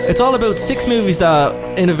 It's all about 6 movies that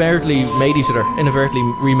inadvertently made each other, inadvertently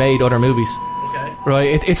remade other movies. Okay.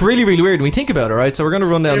 Right? It's really, really weird when we think about it, right? So we're going to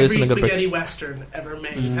run down Every this and spaghetti western ever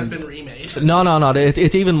made has been remade. No.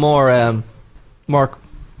 It's even more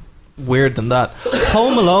weird than that.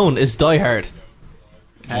 Home Alone is Die Hard.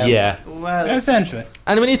 Yeah. Well, essentially.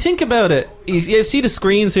 And when you think about it, you see the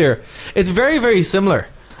screens here. It's very, very similar.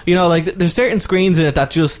 Like there's certain screens in it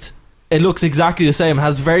that just it looks exactly the same.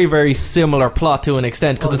 Has very, very similar plot to an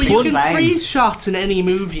extent because But you can freeze shots in any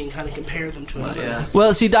movie and kind of compare them to another. Yeah.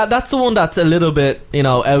 Well, see that's the one that's a little bit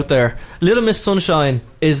out there. Little Miss Sunshine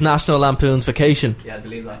is National Lampoon's Vacation. Yeah, I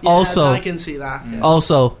believe that. Yeah, Also, I can see that. Yeah.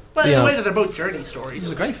 Also, But in the way that they're both journey stories.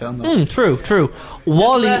 It's a great film, though. True. There's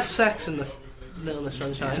Wall-E. less sex in the Little Miss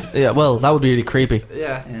Sunshine. Yeah, well, that would be really creepy.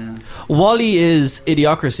 Yeah. Wall-E is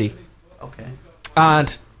Idiocracy. Okay.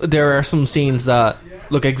 And there are some scenes that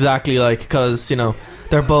look exactly like, because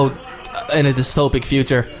they're both in a dystopic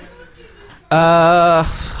future.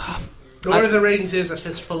 Lord of the Rings is a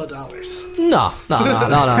fistful of dollars. No.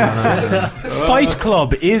 Fight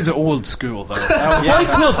Club is old school, though. Fight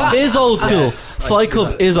Club is old school. Yes, Fight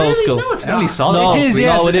Club is old school. No, it's I only not. saw No, it. It is,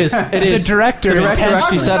 yeah. no, it is. It is. The director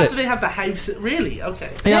actually said it. They have the house. Really?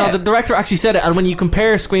 Okay. Yeah, the director actually said it, and when you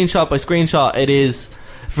compare screenshot by screenshot, it is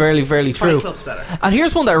fairly, fairly true. Fight Club's better. And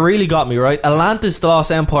here's one that really got me, right? Atlantis: The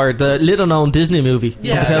Lost Empire, the little-known Disney movie from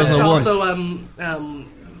Yeah, 2001. it's also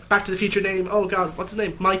Back to the Future name. Oh God, what's his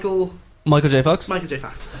name? Michael J. Fox.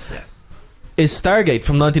 Yeah. Is Stargate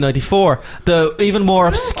from 1994, the even more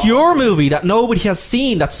obscure movie that nobody has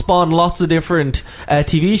seen that spawned lots of different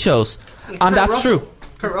TV shows, and Kurt that's Russell. true.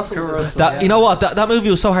 Kurt Russell. That you know what that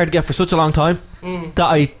movie was so hard to get for such a long time that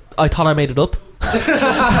I thought I made it up.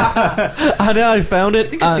 And then I found it. I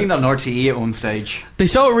think I've seen that on RTE at one stage. They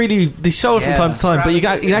show it from time to time, but you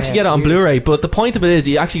can actually get it on Blu-ray. But the point of it is,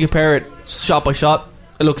 you actually compare it shot by shot.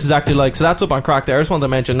 It looks exactly like. So that's up on Crack there. I just wanted to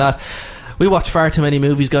mention that. We watch far too many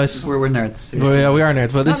movies, guys. We're nerds. We are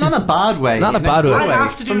nerds, but this not is in a bad way. Not in a bad way. I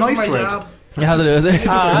have to It's do a it for nice my word. job. You have to do it.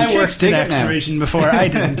 I worked in dig it now. Activision before. I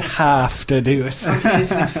didn't have to do it. Okay,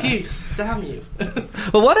 it's an excuse. Damn you.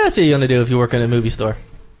 But what else are you going to do if you work in a movie store?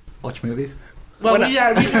 Watch movies. Well, we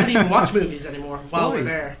can't even watch movies anymore while we're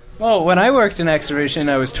there. Well, when I worked in Activision,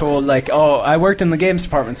 I was told, I worked in the games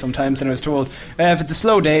department sometimes, and I was told, if it's a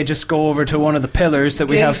slow day, just go over to one of the pillars that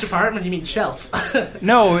we have. Games department? You mean shelf?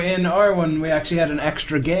 No, in our one, we actually had an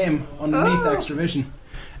extra game underneath Activision.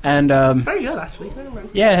 And, very good, actually.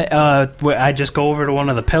 I just go over to one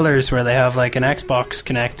of the pillars where they have, an Xbox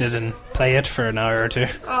connected and play it for an hour or two.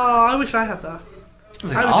 Oh, I wish I had that.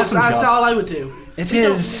 That's all I would do. It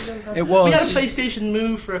was. We had a PlayStation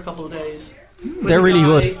Move for a couple of days. They're really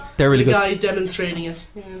good. They're really good. The guy demonstrating it.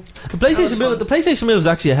 Yeah. The PlayStation Move is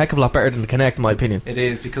actually a heck of a lot better than the Kinect, in my opinion. It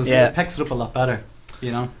is, because it picks it up a lot better,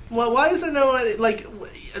 Well, why is there no...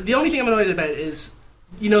 the only thing I'm annoyed about is,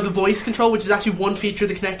 the voice control, which is actually one feature of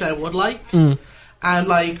the Kinect I would like.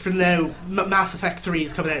 And, for now, Mass Effect 3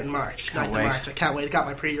 is coming out in March. 9th of March. I can't wait. I got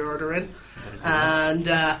my pre-order in. And,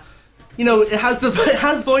 it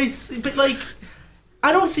has voice... But,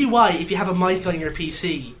 I don't see why, if you have a mic on your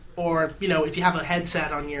PC... Or, if you have a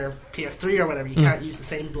headset on your PS3 or whatever, you can't use the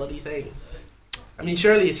same bloody thing. I mean,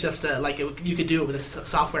 surely it's just you could do it with a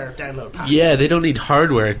software download pack. Yeah, they don't need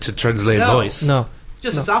hardware to translate voice. No.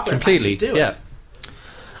 Just a software completely. pack, just do it.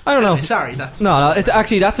 I don't know. Sorry, that's... No, it's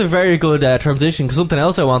actually, that's a very good transition, because something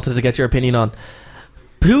else I wanted to get your opinion on.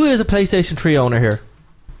 Who is a PlayStation 3 owner here?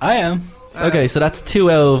 I am. Okay, so that's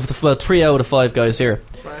 3 out of the 5 guys here.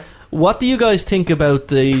 Right. What do you guys think about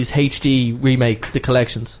these HD remakes, the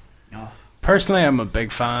collections? Personally, I'm a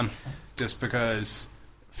big fan, just because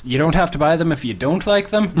you don't have to buy them if you don't like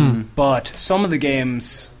them. But some of the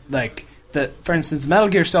games, for instance, Metal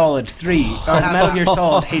Gear Solid 3 or the Metal Gear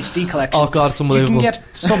Solid HD collection. Oh god, it's unbelievable. You can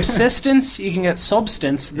get Subsistence, you can get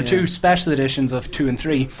Substance, the two special editions of 2 and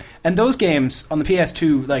 3, and those games on the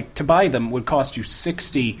PS2, to buy them would cost you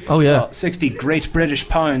 60. 60 Great British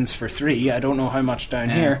pounds for 3. I don't know how much down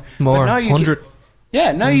here. More, but now 100.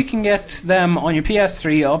 Now you can get them on your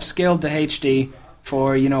PS3 upscaled to HD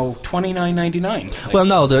for $29.99. Well,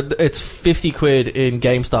 no, it's 50 quid in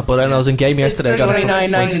GameStop, but I was in Game yesterday. It's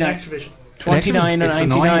 $29.99.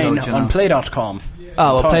 $29.99 on Play.com.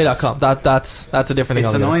 Oh, well, Play.com. That's a different thing.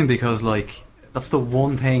 It's annoying because that's the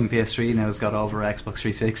one thing PS3 now has got over Xbox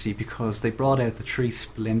 360, because they brought out the 3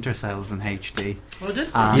 Splinter Cells in HD. Oh, did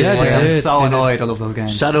they? I'm so annoyed. I love those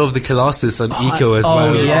games. Shadow of the Colossus on Eco as well.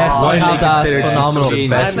 Oh yes, I have that. Phenomenal. Some of the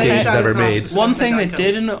best games ever made. One thing that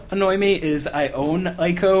did annoy me is I own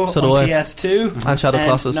Ico on PS2 and Shadow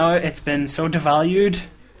Colossus. Now it's been so devalued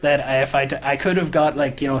that I could have got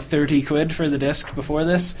 30 quid for the disc before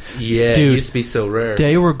this. Yeah, dude, it used to be so rare.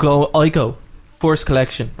 They were Ico first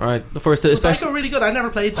collection, right? The first, was Ico really good? I never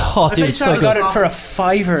played that. Oh, I dude, played I got it for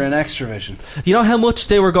 $5 in Extravision. You know how much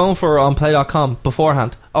they were going for on Play.com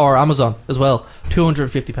beforehand, or Amazon as well?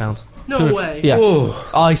 £250. No way. Yeah,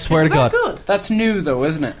 I swear to God. Good? That's new though,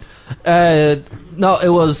 isn't it? No, it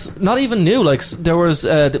was not even new. There was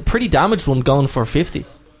the pretty damaged one going for 50.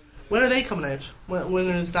 When are they coming out? When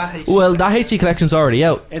is that HD? Well, that HD collection's already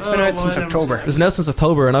out. It's been out since October. It's been out since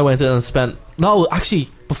October, and I went in and spent... No, actually,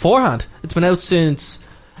 beforehand. It's been out since...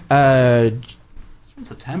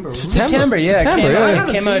 September,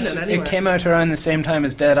 It came out around the same time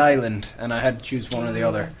as Dead Island, and I had to choose one or the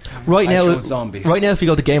other. Right now, Zombies. Right now, if you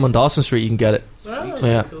go to Game on Dawson Street, you can get it.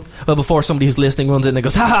 Cool. Well, before somebody who's listening runs in and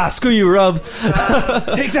goes, "Haha, screw you, Rob."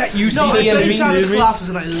 Take that, UCD. No, I played Shadow Colossus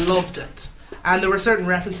and I loved it. And there were certain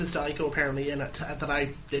references to Ico apparently in it that I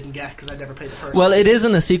didn't get because I never played the first. Well, it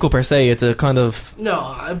isn't a sequel per se. It's a kind of...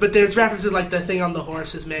 No, but there's references like the thing on the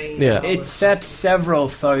horse's mane. Yeah, it's set several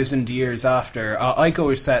thousand years after.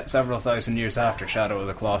 Ico is set several thousand years after Shadow of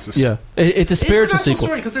the Colossus. Yeah, it's a spiritual sequel.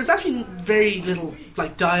 Story because there's actually very little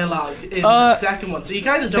dialogue in the second one, so you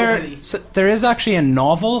kind of don't really. So there is actually a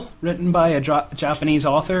novel written by a Japanese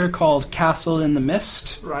author called Castle in the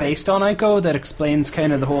Mist, based on Ico, that explains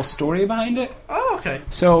kind of the whole story behind it. Oh, okay.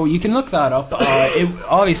 So you can look that up.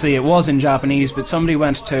 Obviously, it was in Japanese, but somebody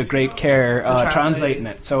went to great care translating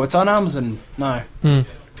it. So it's on Amazon now. Cool.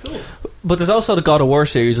 But there's also the God of War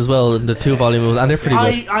series as well, in the 2-volume, and they're pretty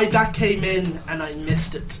good. That came in and I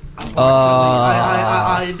missed it.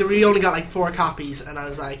 We only got like 4 copies, and I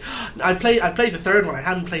was like, I played the third one. I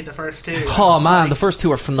hadn't played the first 2. Oh man, the first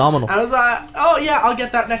 2 are phenomenal. I was like, oh yeah, I'll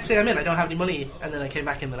get that next day I'm in. I don't have any money, and then I came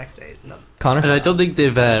back in the next day. No. Connor? And I don't think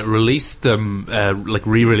they've released them, like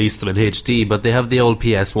re-released them in HD, but they have the old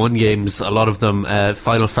PS1 games, a lot of them,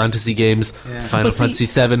 Final Fantasy games, Final Fantasy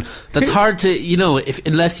 7. That's hard to,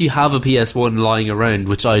 unless you have a PS1 lying around,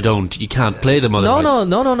 which I don't, you can't play them otherwise.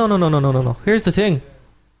 No. Here's the thing.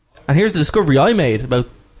 And here's the discovery I made about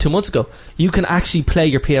 2 months ago. You can actually play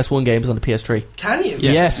your PS1 games on the PS3. Can you?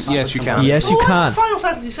 Yes, you can. Yes, you can. Final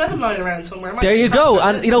Fantasy 7 lying around somewhere. There you go.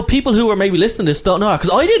 And people who are maybe listening to this don't know that,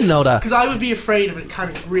 because I didn't know that. Because I would be afraid of it kind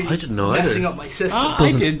of really messing up my system.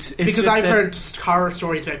 I did. Because I've heard horror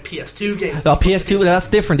stories about PS2 games. No, PS2, that's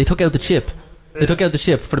different. They took out the chip. They took out the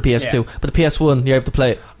chip for the PS2, but the PS1 you're able to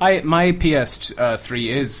play it. My PS3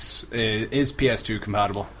 is PS2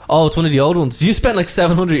 compatible. Oh, it's one of the old ones. You spent like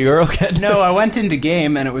 €700 getting. No, I went into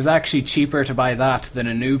Game and it was actually cheaper to buy that than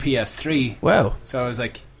a new PS3. Wow! So I was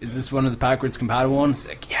like, "Is this one of the backwards compatible ones?"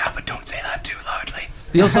 Like, yeah, but don't say that too loudly.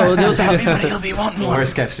 They also have everybody will be wanting one.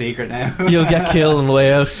 Worst kept secret now. You'll get killed on the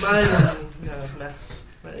way out. Mine mess.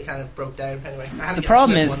 It kind of broke down anyway. The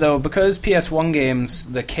problem is, though, because PS1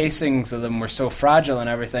 games, the casings of them were so fragile and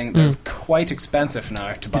everything, they're quite expensive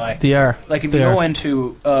now to buy. They are. Like, if you go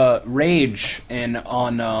into Rage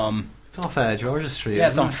on... it's off Georgia Street. Yeah,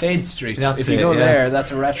 it's on Fade Street. If you go there,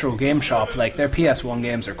 that's a retro game shop. Like, their PS1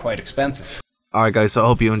 games are quite expensive. Alright guys, so I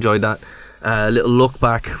hope you enjoyed that little look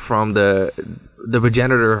back from the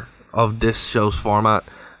progenitor of this show's format,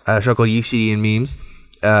 a show called UCD and Memes.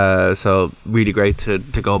 So really great to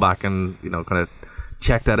go back and kind of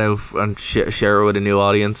check that out and share it with a new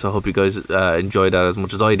audience. I hope you guys enjoyed that as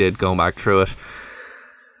much as I did going back through it.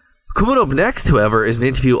 Coming up next, however, is an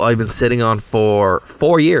interview I've been sitting on for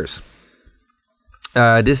 4 years.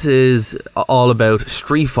 This is all about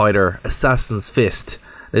Street Fighter Assassin's Fist.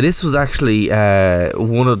 Now, this was actually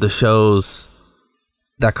one of the shows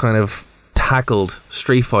that kind of tackled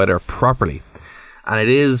Street Fighter properly. And it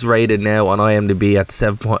is rated now on IMDb at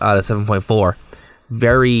 7.4.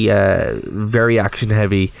 Very, very action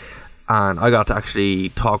heavy. And I got to actually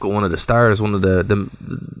talk with one of the stars, one of the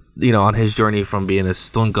on his journey from being a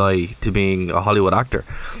stunt guy to being a Hollywood actor.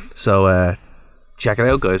 So check it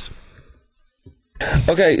out, guys.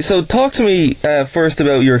 Okay, so talk to me first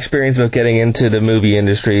about your experience about getting into the movie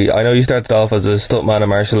industry. I know you started off as a stuntman and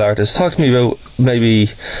martial artist. Talk to me about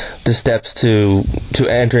maybe the steps to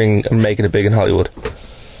entering and making it big in Hollywood.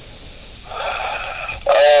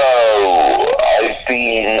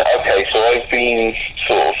 I've been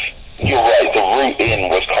sort of, you're right, the route in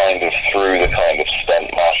was kind of through the kind of stunt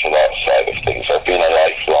martial arts side of things. I've been a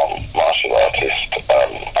lifelong martial artist.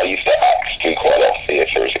 I used to act, do quite a lot of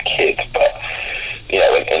theatre as a kid, but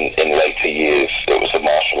in later years, it was the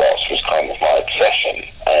martial arts was kind of my obsession.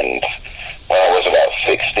 And when I was about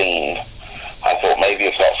 16, I thought maybe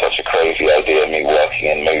it's not such a crazy idea, me working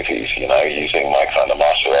in movies, using my kind of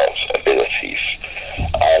martial arts abilities.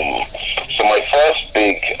 So my first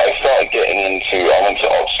I started getting into, I went to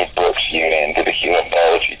Oxford Brookes Uni and did a human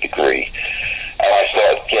biology degree. And I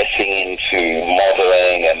started getting into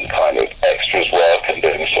modelling and kind of extras work and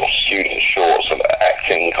doing sort of student shorts and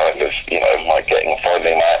acting kind of,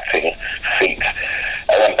 finding my acting feet.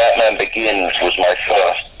 And then Batman Begins was my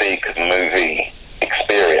first big movie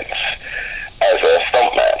experience as a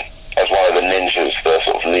stuntman, as one of the ninjas, the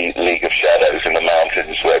sort of League of Shadows in the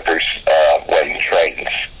mountains where Bruce Wayne trains,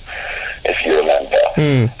 if you remember.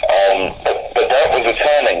 But that was a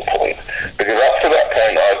turning point, because up to that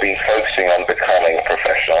point I'd been focusing on becoming a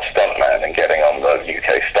professional stuntman and getting on the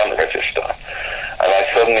UK stunt register. And I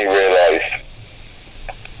suddenly realised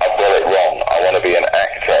I've got it wrong. I want to be an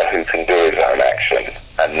actor who can do his own action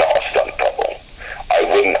and not a stunt double. I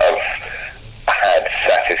wouldn't have had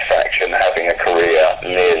satisfaction having a career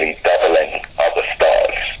merely doubling other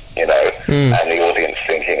stars, and the audience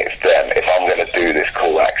thinking it's them. If I'm going to do this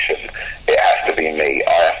cool action, it has to be me.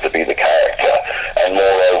 I have to be the character. And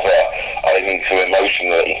moreover, I need to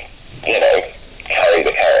emotionally, carry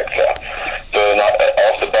the character. So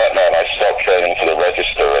after Batman, I stopped training for the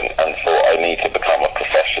register and thought I need to become a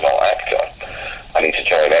professional actor. I need to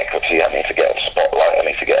join equity. I need to get a spotlight. I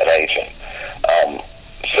need to get an agent.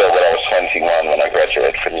 So when I was 21, when I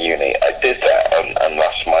graduated from uni, I did that, and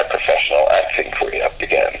thus my professional acting career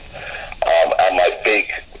began. And my big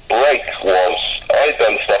break was, I'd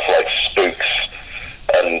done stuff like Spooks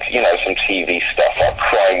and, some TV stuff, like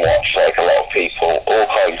Crime Watch, like a lot of people, all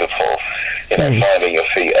kinds of finding your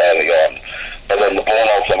feet early on. But then The Bourne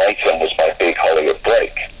Ultimatum was my big Hollywood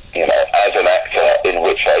break, as an actor in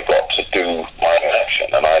which I got to do my own action,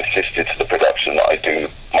 and I insisted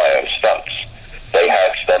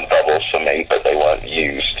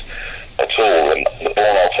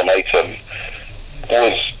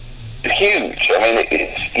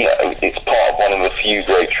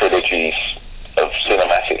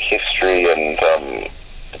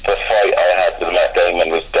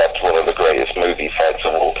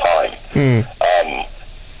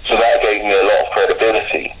So that gave me a lot of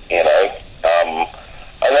credibility, you know.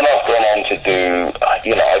 And then I've gone on to do,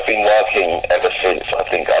 you know, I've been working ever since. I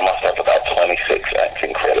think I must have about 26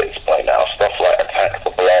 acting credits by now. Stuff like Attack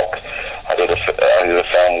the Block. I did a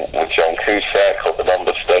film with John Cusack called The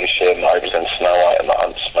Number Station. I was in Snow White and the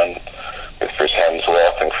Huntsman with Chris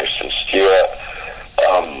Hemsworth and Kristen Stewart.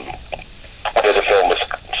 I did a film with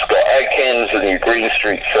Scott Adkins, a new Green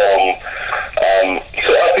Street film.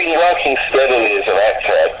 So I've been working steadily as an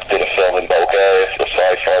actor. I did a film in Bulgaria for the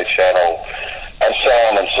Sci-Fi Channel, and so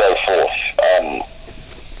on and so forth.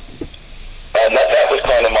 And that was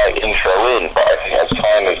kind of my intro in, but I think as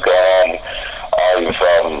time has gone on, I've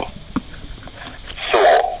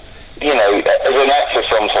thought, you know, as an actor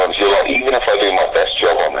sometimes you're like, even if I do my best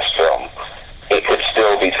job on this film, it could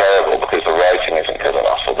still be terrible because the writing isn't good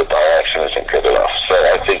enough or the direction isn't good enough. So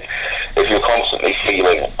I think if you're constantly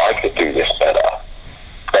feeling, I could do this better,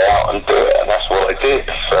 go out and do it, and that's what I did.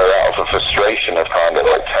 So out of a frustration of kind of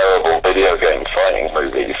like terrible video game fighting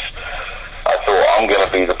movies, I thought I'm going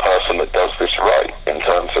to be the person that does this right in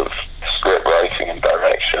terms of script writing and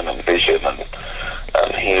direction and vision,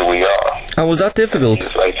 and here we are. And was that difficult?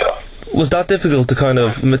 Years later. Was that difficult to kind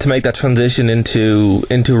of to make that transition into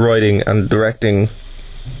writing and directing?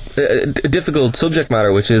 A difficult subject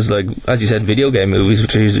matter, which is, like, as you said, video game movies,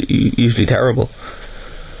 which are usually terrible.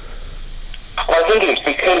 I think it's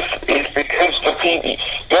because the people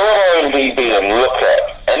go on IMDb and look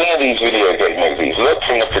at any of these video game movies. Look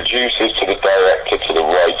from the producers to the director to the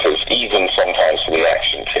writers, even sometimes to the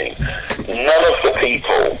action team. None of the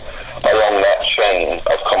people along that chain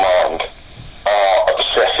of command are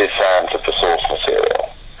obsessive fans of the source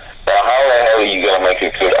material. Now, how the hell are you going to make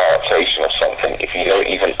a good adaptation of something if you don't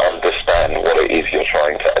even understand what it is you're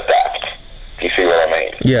trying to adapt? Do you see what I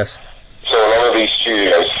mean? Yes. So a lot of these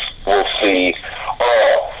studios will see,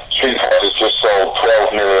 Street Fighter's just sold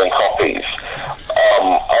 12 million copies.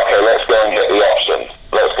 Okay, let's go and get the option.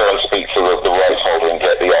 Let's go and speak to the rights holder and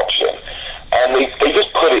get the option. And they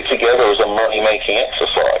just put it together as a money-making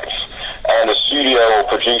exercise. And a studio or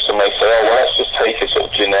producer may say, oh, well, let's just take a sort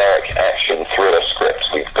of generic action thriller script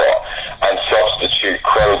we've got and substitute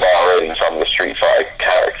crowbar in from the Street Fighter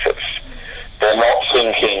characters. They're not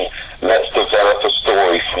thinking, let's develop a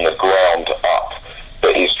story from the ground up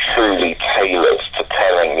that is truly tailored to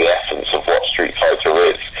telling the essence of what Street Fighter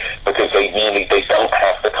is, because they don't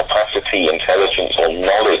have the capacity, intelligence, or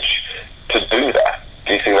knowledge to do that.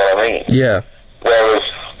 Do you see what I mean? Yeah. Whereas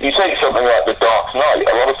you take something like The Dark Knight,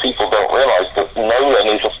 a lot of people don't realise that Nolan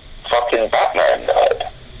is a fucking Batman nerd.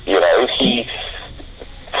 You know, he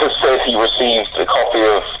said he received a copy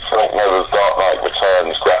of Frank Miller's Dark Knight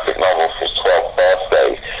Returns graphic novel for his 12th birthday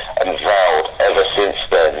and vowed ever since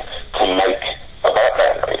then to make a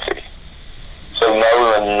Batman movie. So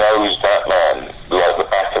Nolan knows Batman like the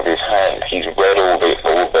back of his hand. He's read all the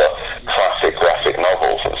classic graphic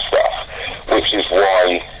novels and stuff, which is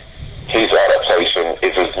why his adaptation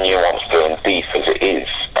is as nuanced and deep as it is,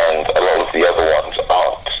 and a lot of the other ones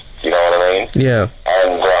aren't. You know what I mean? Yeah.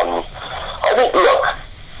 And I think, look,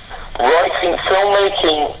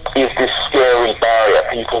 filmmaking is this scary barrier.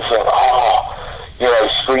 People think, you know,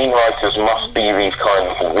 screenwriters must be these kind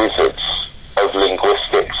of wizards of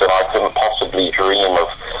linguistics, and I couldn't possibly dream of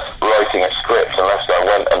writing a script unless I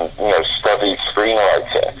went and, you know, studied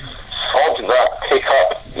screenwriting. Sod that, pick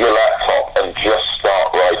up your laptop and just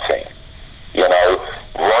start writing. You know,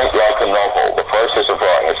 write like a novel. The process of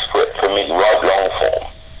writing a script, for me, write long form.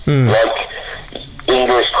 Like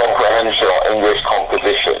English comprehension or English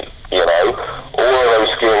composition, you know. All of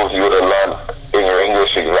those skills you would have learned in your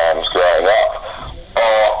English exams growing up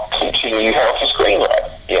are teaching you how to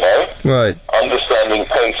screenwrite, you know. Right. Understanding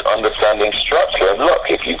pace, understanding structure. And look,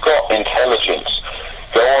 if you've got intelligence,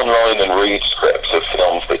 go online and read scripts of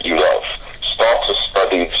films that you love. Start to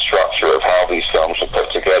study the structure of how these films are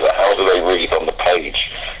put together. How do they read on the page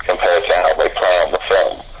compared to how they play on the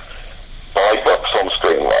film? Buy books on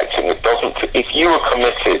screenwriting. It doesn't. If you were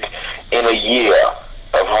committed in a year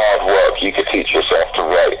of hard work, you could teach yourself to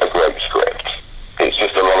write a great script. It's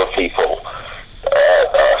just a lot of people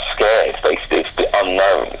are scared. It's the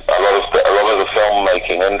unknown. A lot of the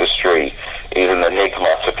filmmaking industry is an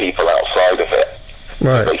enigma to people outside of it.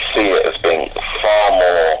 Right. They see it as being far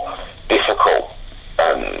more difficult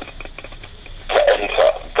to enter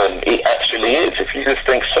than it actually is. If you just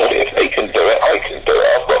think, so if they can do it, I can do it.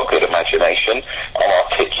 I've got a good imagination. I'm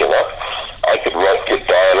articulate. I could write good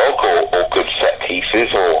dialogue or good set pieces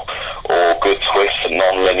or good twists and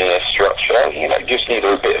non-linear structure. You know, you just need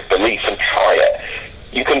a bit of belief and try it.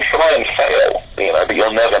 You can try and fail, you know, but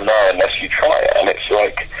you'll never know unless you try it. And it's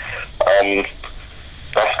like,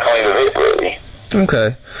 that's kind of it,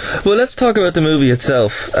 Okay. Well, let's talk about the movie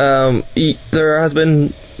itself. There has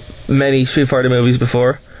been many Street Fighter movies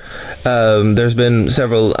before. There's been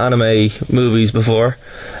several anime movies before,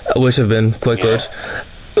 which have been quite good.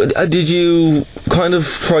 Did you kind of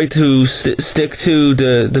try to stick to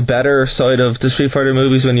the better side of the Street Fighter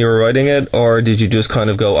movies when you were writing it, or did you just kind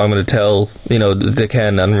of go, I'm going to tell, the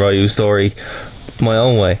Ken and Ryu story my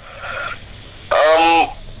own way?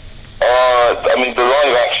 I mean, the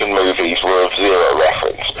live-action movies were of zero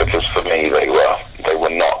reference, because for me they were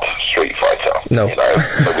not Street Fighter. No. So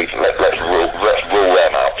let's rule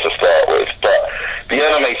them out to start with. But the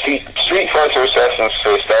anime, Street Fighter Assassin's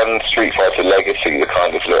Fist and Street Fighter Legacy, the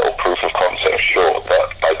kind of little proof of concept short that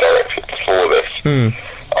I directed before this,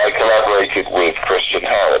 I collaborated with Christian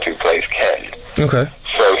Howard, who plays Ken. Okay.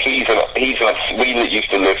 So we used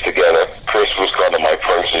to live together. Chris was kind of my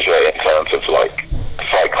protege in terms of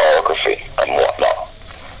psychography and whatnot.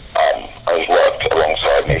 Has worked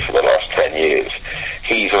alongside me for the last 10 years.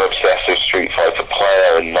 He's an obsessive Street Fighter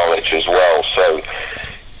player and knowledge as well, so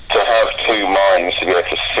to have two minds to be able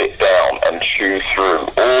to sit down and chew through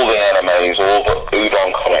all the animes, all the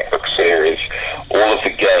Udon comic book series, all of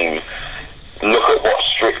the game, look at what's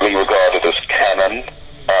strictly regarded as canon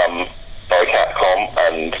by Capcom,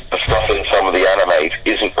 and the stuff in some of the animes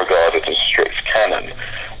isn't regarded as strict canon,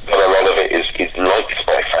 but a lot of it is liked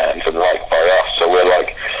by fans and liked by us. So we're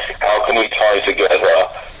like, how can we tie together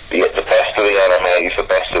the best of the animes, the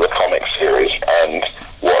best of the comic series, and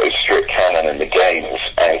what is strict canon in the games,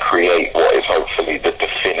 and create what is hopefully the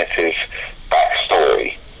definitive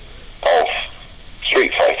backstory of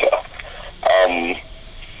Street Fighter.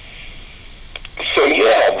 So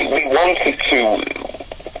yeah, we want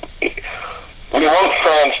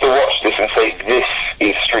fans to watch this and say, this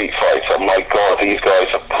is Street Fighter. My God, these guys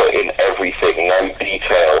have put in everything. No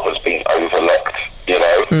detail has been overlooked,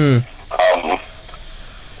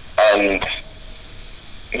 And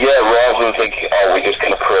yeah, rather than thinking, we're just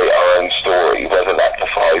going to create our own story, whether that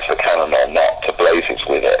defies the canon or not, to blazes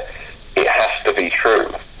with it, it has to be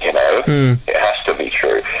true, It has to be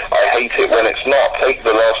true. I hate it when it's not. Take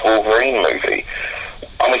the last Wolverine movie.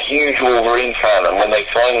 I'm a huge Wolverine fan, and when they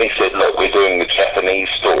finally said, look, we're doing the Japanese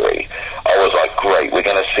story, I was like, great, we're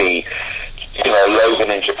going to see,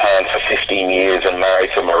 Logan in Japan for 15 years and married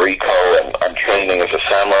to Mariko and training as a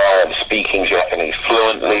samurai and speaking Japanese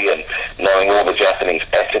fluently and knowing all the Japanese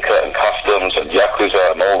etiquette and customs and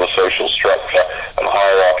Yakuza and all the social structure and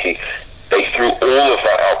hierarchy. They threw all of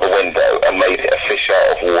that out the window and made it a fish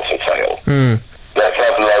out of water tale. Let's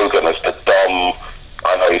have Logan as the dumb,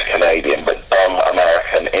 I know he's Canadian, but dumb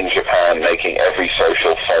American in Japan making every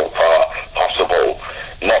social faux pas possible,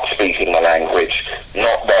 not speaking the language,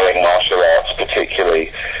 not knowing martial arts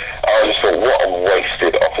particularly. I just thought, what a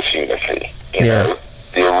wasted opportunity.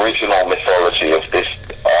 The original mythology of this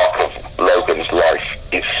arc of Logan's life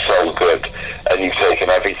is so good, and you've taken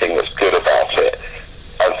everything that's good about it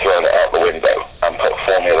and thrown it out the window and put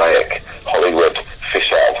formulaic Hollywood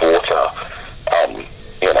fish out of water,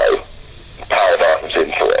 paradigms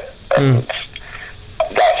into it. And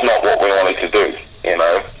that's not what we wanted to do,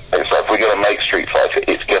 It's like, we're going to make Street Fighter,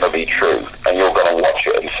 it's going to be true, and you're going to watch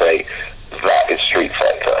it and say, that is Street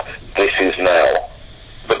Fighter. This is now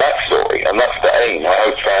the backstory, and that's the aim. I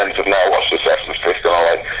hope fans have now watched Assassin's Fist and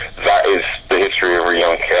are like, that is the history of Ryu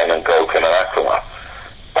and Ken and Goken and Akuma,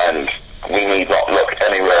 and we need not look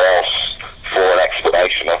anywhere else for an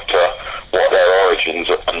explanation of what their origins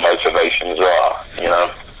and motivations are,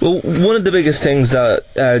 Well, one of the biggest things that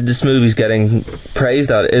this movie's getting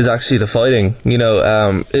praised at is actually the fighting.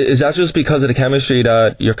 Is that just because of the chemistry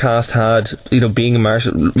that your cast had? Being a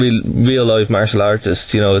real life martial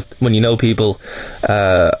artist. When you know people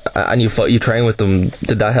and you train with them,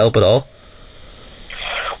 did that help at all?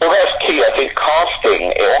 Well, that's key. I think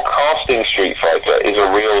casting Street Fighter is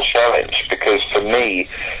a real challenge, because for me,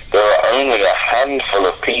 there are only a handful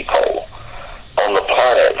of people on the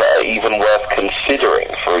planet that are even worth considering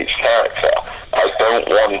for each character. I don't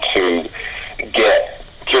want to get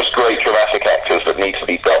just great dramatic actors that need to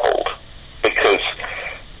be doubled, because,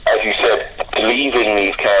 as you said, leaving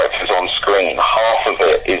these characters on screen, half of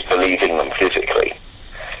it is believing them physically.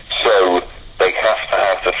 So they have to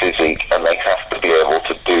have the physique, and they have to be able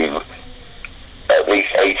to do at least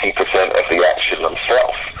 80% of the action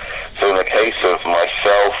themselves. So in the case of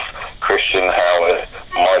myself, Christian Howard,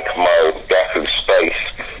 Mike Moe, Gaku Space,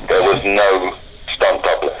 there was no stunt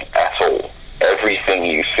doubling at all. Everything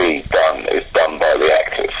you see done is done by the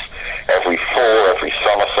actors. Every fall, every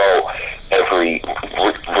somersault, every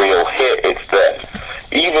real hit, it's them.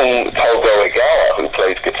 Even Togo Egawa, who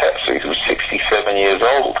plays Getetsu, who's 67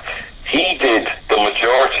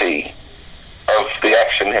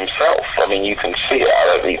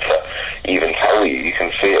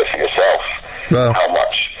 how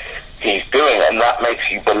much he's doing, and that makes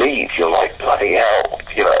you believe. You're like, bloody hell,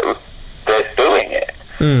 you know, they're doing it.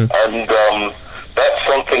 And that's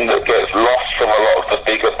something that gets lost from a lot of the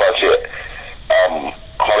bigger budget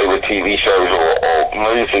Hollywood TV shows or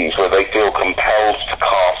movies, where they feel compelled to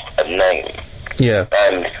cast a name. Yeah.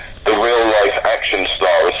 And the real life action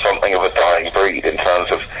star is something of a dying breed in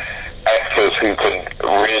terms of actors who have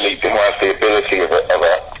the ability of a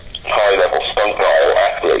high level stunt guy or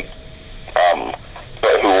athlete,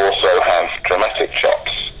 but who also have dramatic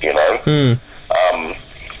chops, you know.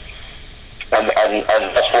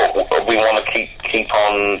 And that's what we want to keep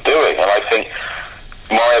on doing. And I think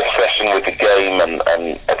my obsession with the game and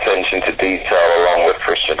attention to detail, along with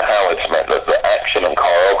Christian Howard's, meant that the action and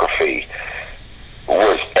choreography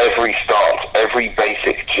was every stance, every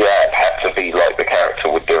basic jab had to be like the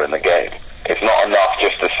character would do in the game. It's not enough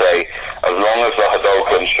just to say, as long as the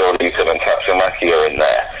Hadoken, Shoryuken and Tatsumaki are in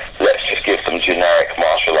there, let's just give them generic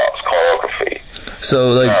martial arts choreography.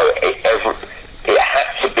 So, like... No, it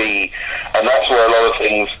had to be, and that's where a lot of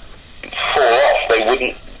things fall off.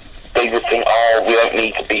 They would think, oh, we don't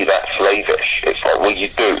need to be that slavish. It's like, well, you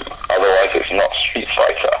do, otherwise it's not Street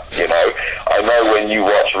Fighter, you know? I know when you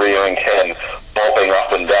watch Ryu and Ken bobbing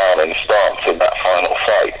up and down in stance in that final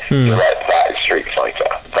fight, you're like, that is Street Fighter.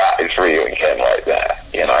 That is Ryu and Ken right there,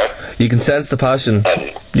 you know? You can sense the passion.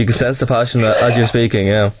 You can sense the passion as you're speaking,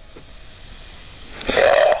 yeah.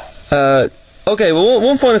 Okay, well,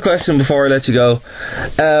 one final question before I let you go.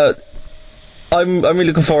 I'm really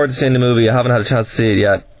looking forward to seeing the movie. I haven't had a chance to see it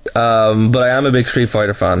yet, but I am a big Street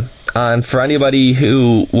Fighter fan. And for anybody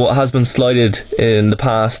who has been slighted in the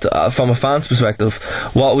past, from a fan's perspective,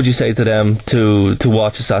 what would you say to them to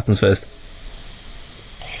watch Assassin's Fist?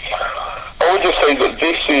 I would just say that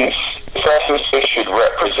Assassin's Fist should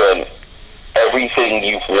represent everything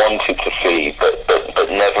you've wanted to see, but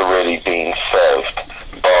never really been served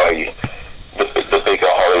by the bigger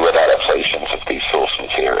Hollywood adaptations of these source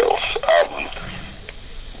materials.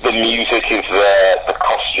 The music is there, the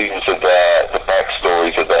costumes are there, the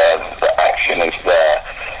backstories are there, the action is there,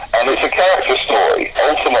 and it's a character story.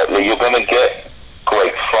 Ultimately, you're going to get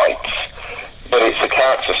great fights, but it's a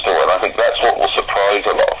character story, and I think that's what will surprise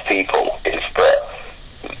a lot of people, is that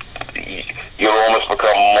you'll almost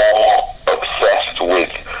become more obsessed with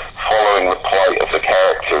following the plight of the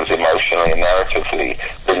characters emotionally and narratively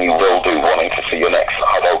than you will do wanting to see your next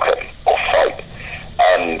Hadoken or fight.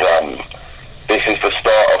 And this is the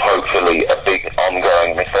start of hopefully a big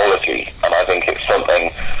ongoing mythology, and I think it's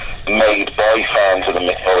something made by fans of the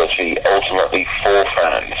mythology, ultimately for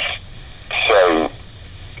fans. So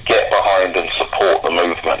get behind and support the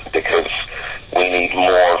movement, because we need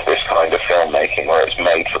more of this kind of filmmaking where it's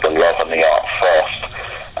made for the love and the art first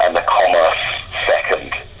and the commerce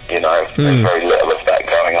second, you know. There's very little of that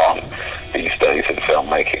going on these days in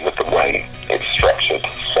filmmaking with the way it's structured.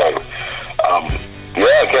 So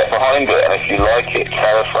yeah, get behind it, and if you like it,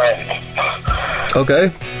 tell a friend. Okay.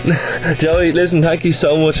 Joey, listen, thank you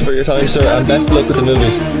so much for your time, sir, and best of luck with the movie.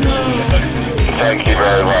 Thank you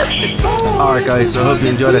very much. Alright guys, so I hope you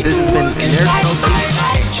enjoyed it. This has been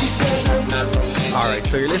Alright,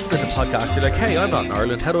 so you're listening to the podcast, you're like, hey, I'm not in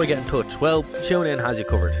Ireland, how do I get in touch? Well, TuneIn has you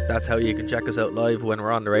covered. That's how you can check us out live when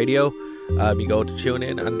we're on the radio. You go to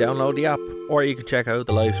TuneIn and download the app, or you can check out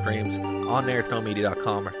the live streams on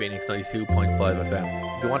nerdtoknowmedia.com or Phoenix 92.5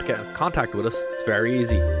 FM. If you want to get in contact with us, it's very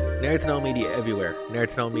easy. Nerd to Know Media everywhere. Nerd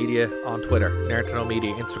to Know Media on Twitter, Nerd to Know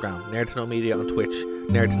Media Instagram, Nerd to Know Media on Twitch,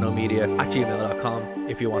 Nerd to Know Media at gmail.com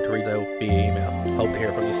if you want to reach out via email. Hope to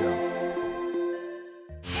hear from you soon.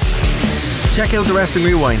 Check out the Wrestling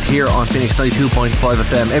Rewind here on Phoenix 92.5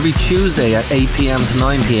 FM every Tuesday at 8 p.m. to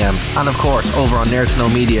 9 p.m. And of course over on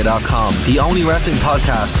nerdtoknowmedia.com, the only wrestling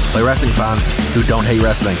podcast by wrestling fans who don't hate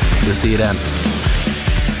wrestling. We'll see you then.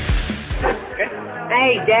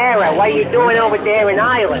 Hey Dara, what are you doing over there in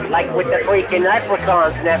Ireland? Like with the freaking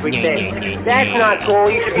leprechauns and everything. That's not cool.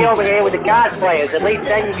 You should be over here with the cosplayers. At least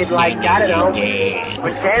then you could, like, I don't know,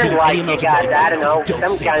 pretend like you got, I don't know,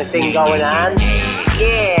 some kind of thing going on.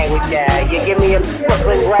 Yeah, with you give me a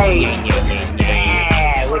Brooklyn Blade.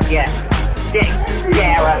 Yeah, with you.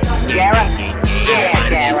 Dara. Yeah,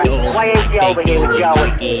 Dara. Why ain't you over here with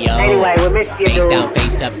Joey? Anyway, we missed you, dude. So,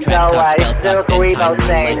 it's Karibo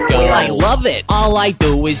saying, I love it. All I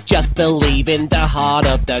do is just believe in the heart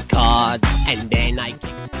of the cards, and then I...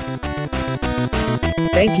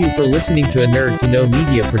 Thank you for listening to a Nerd to Know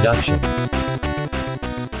Media production.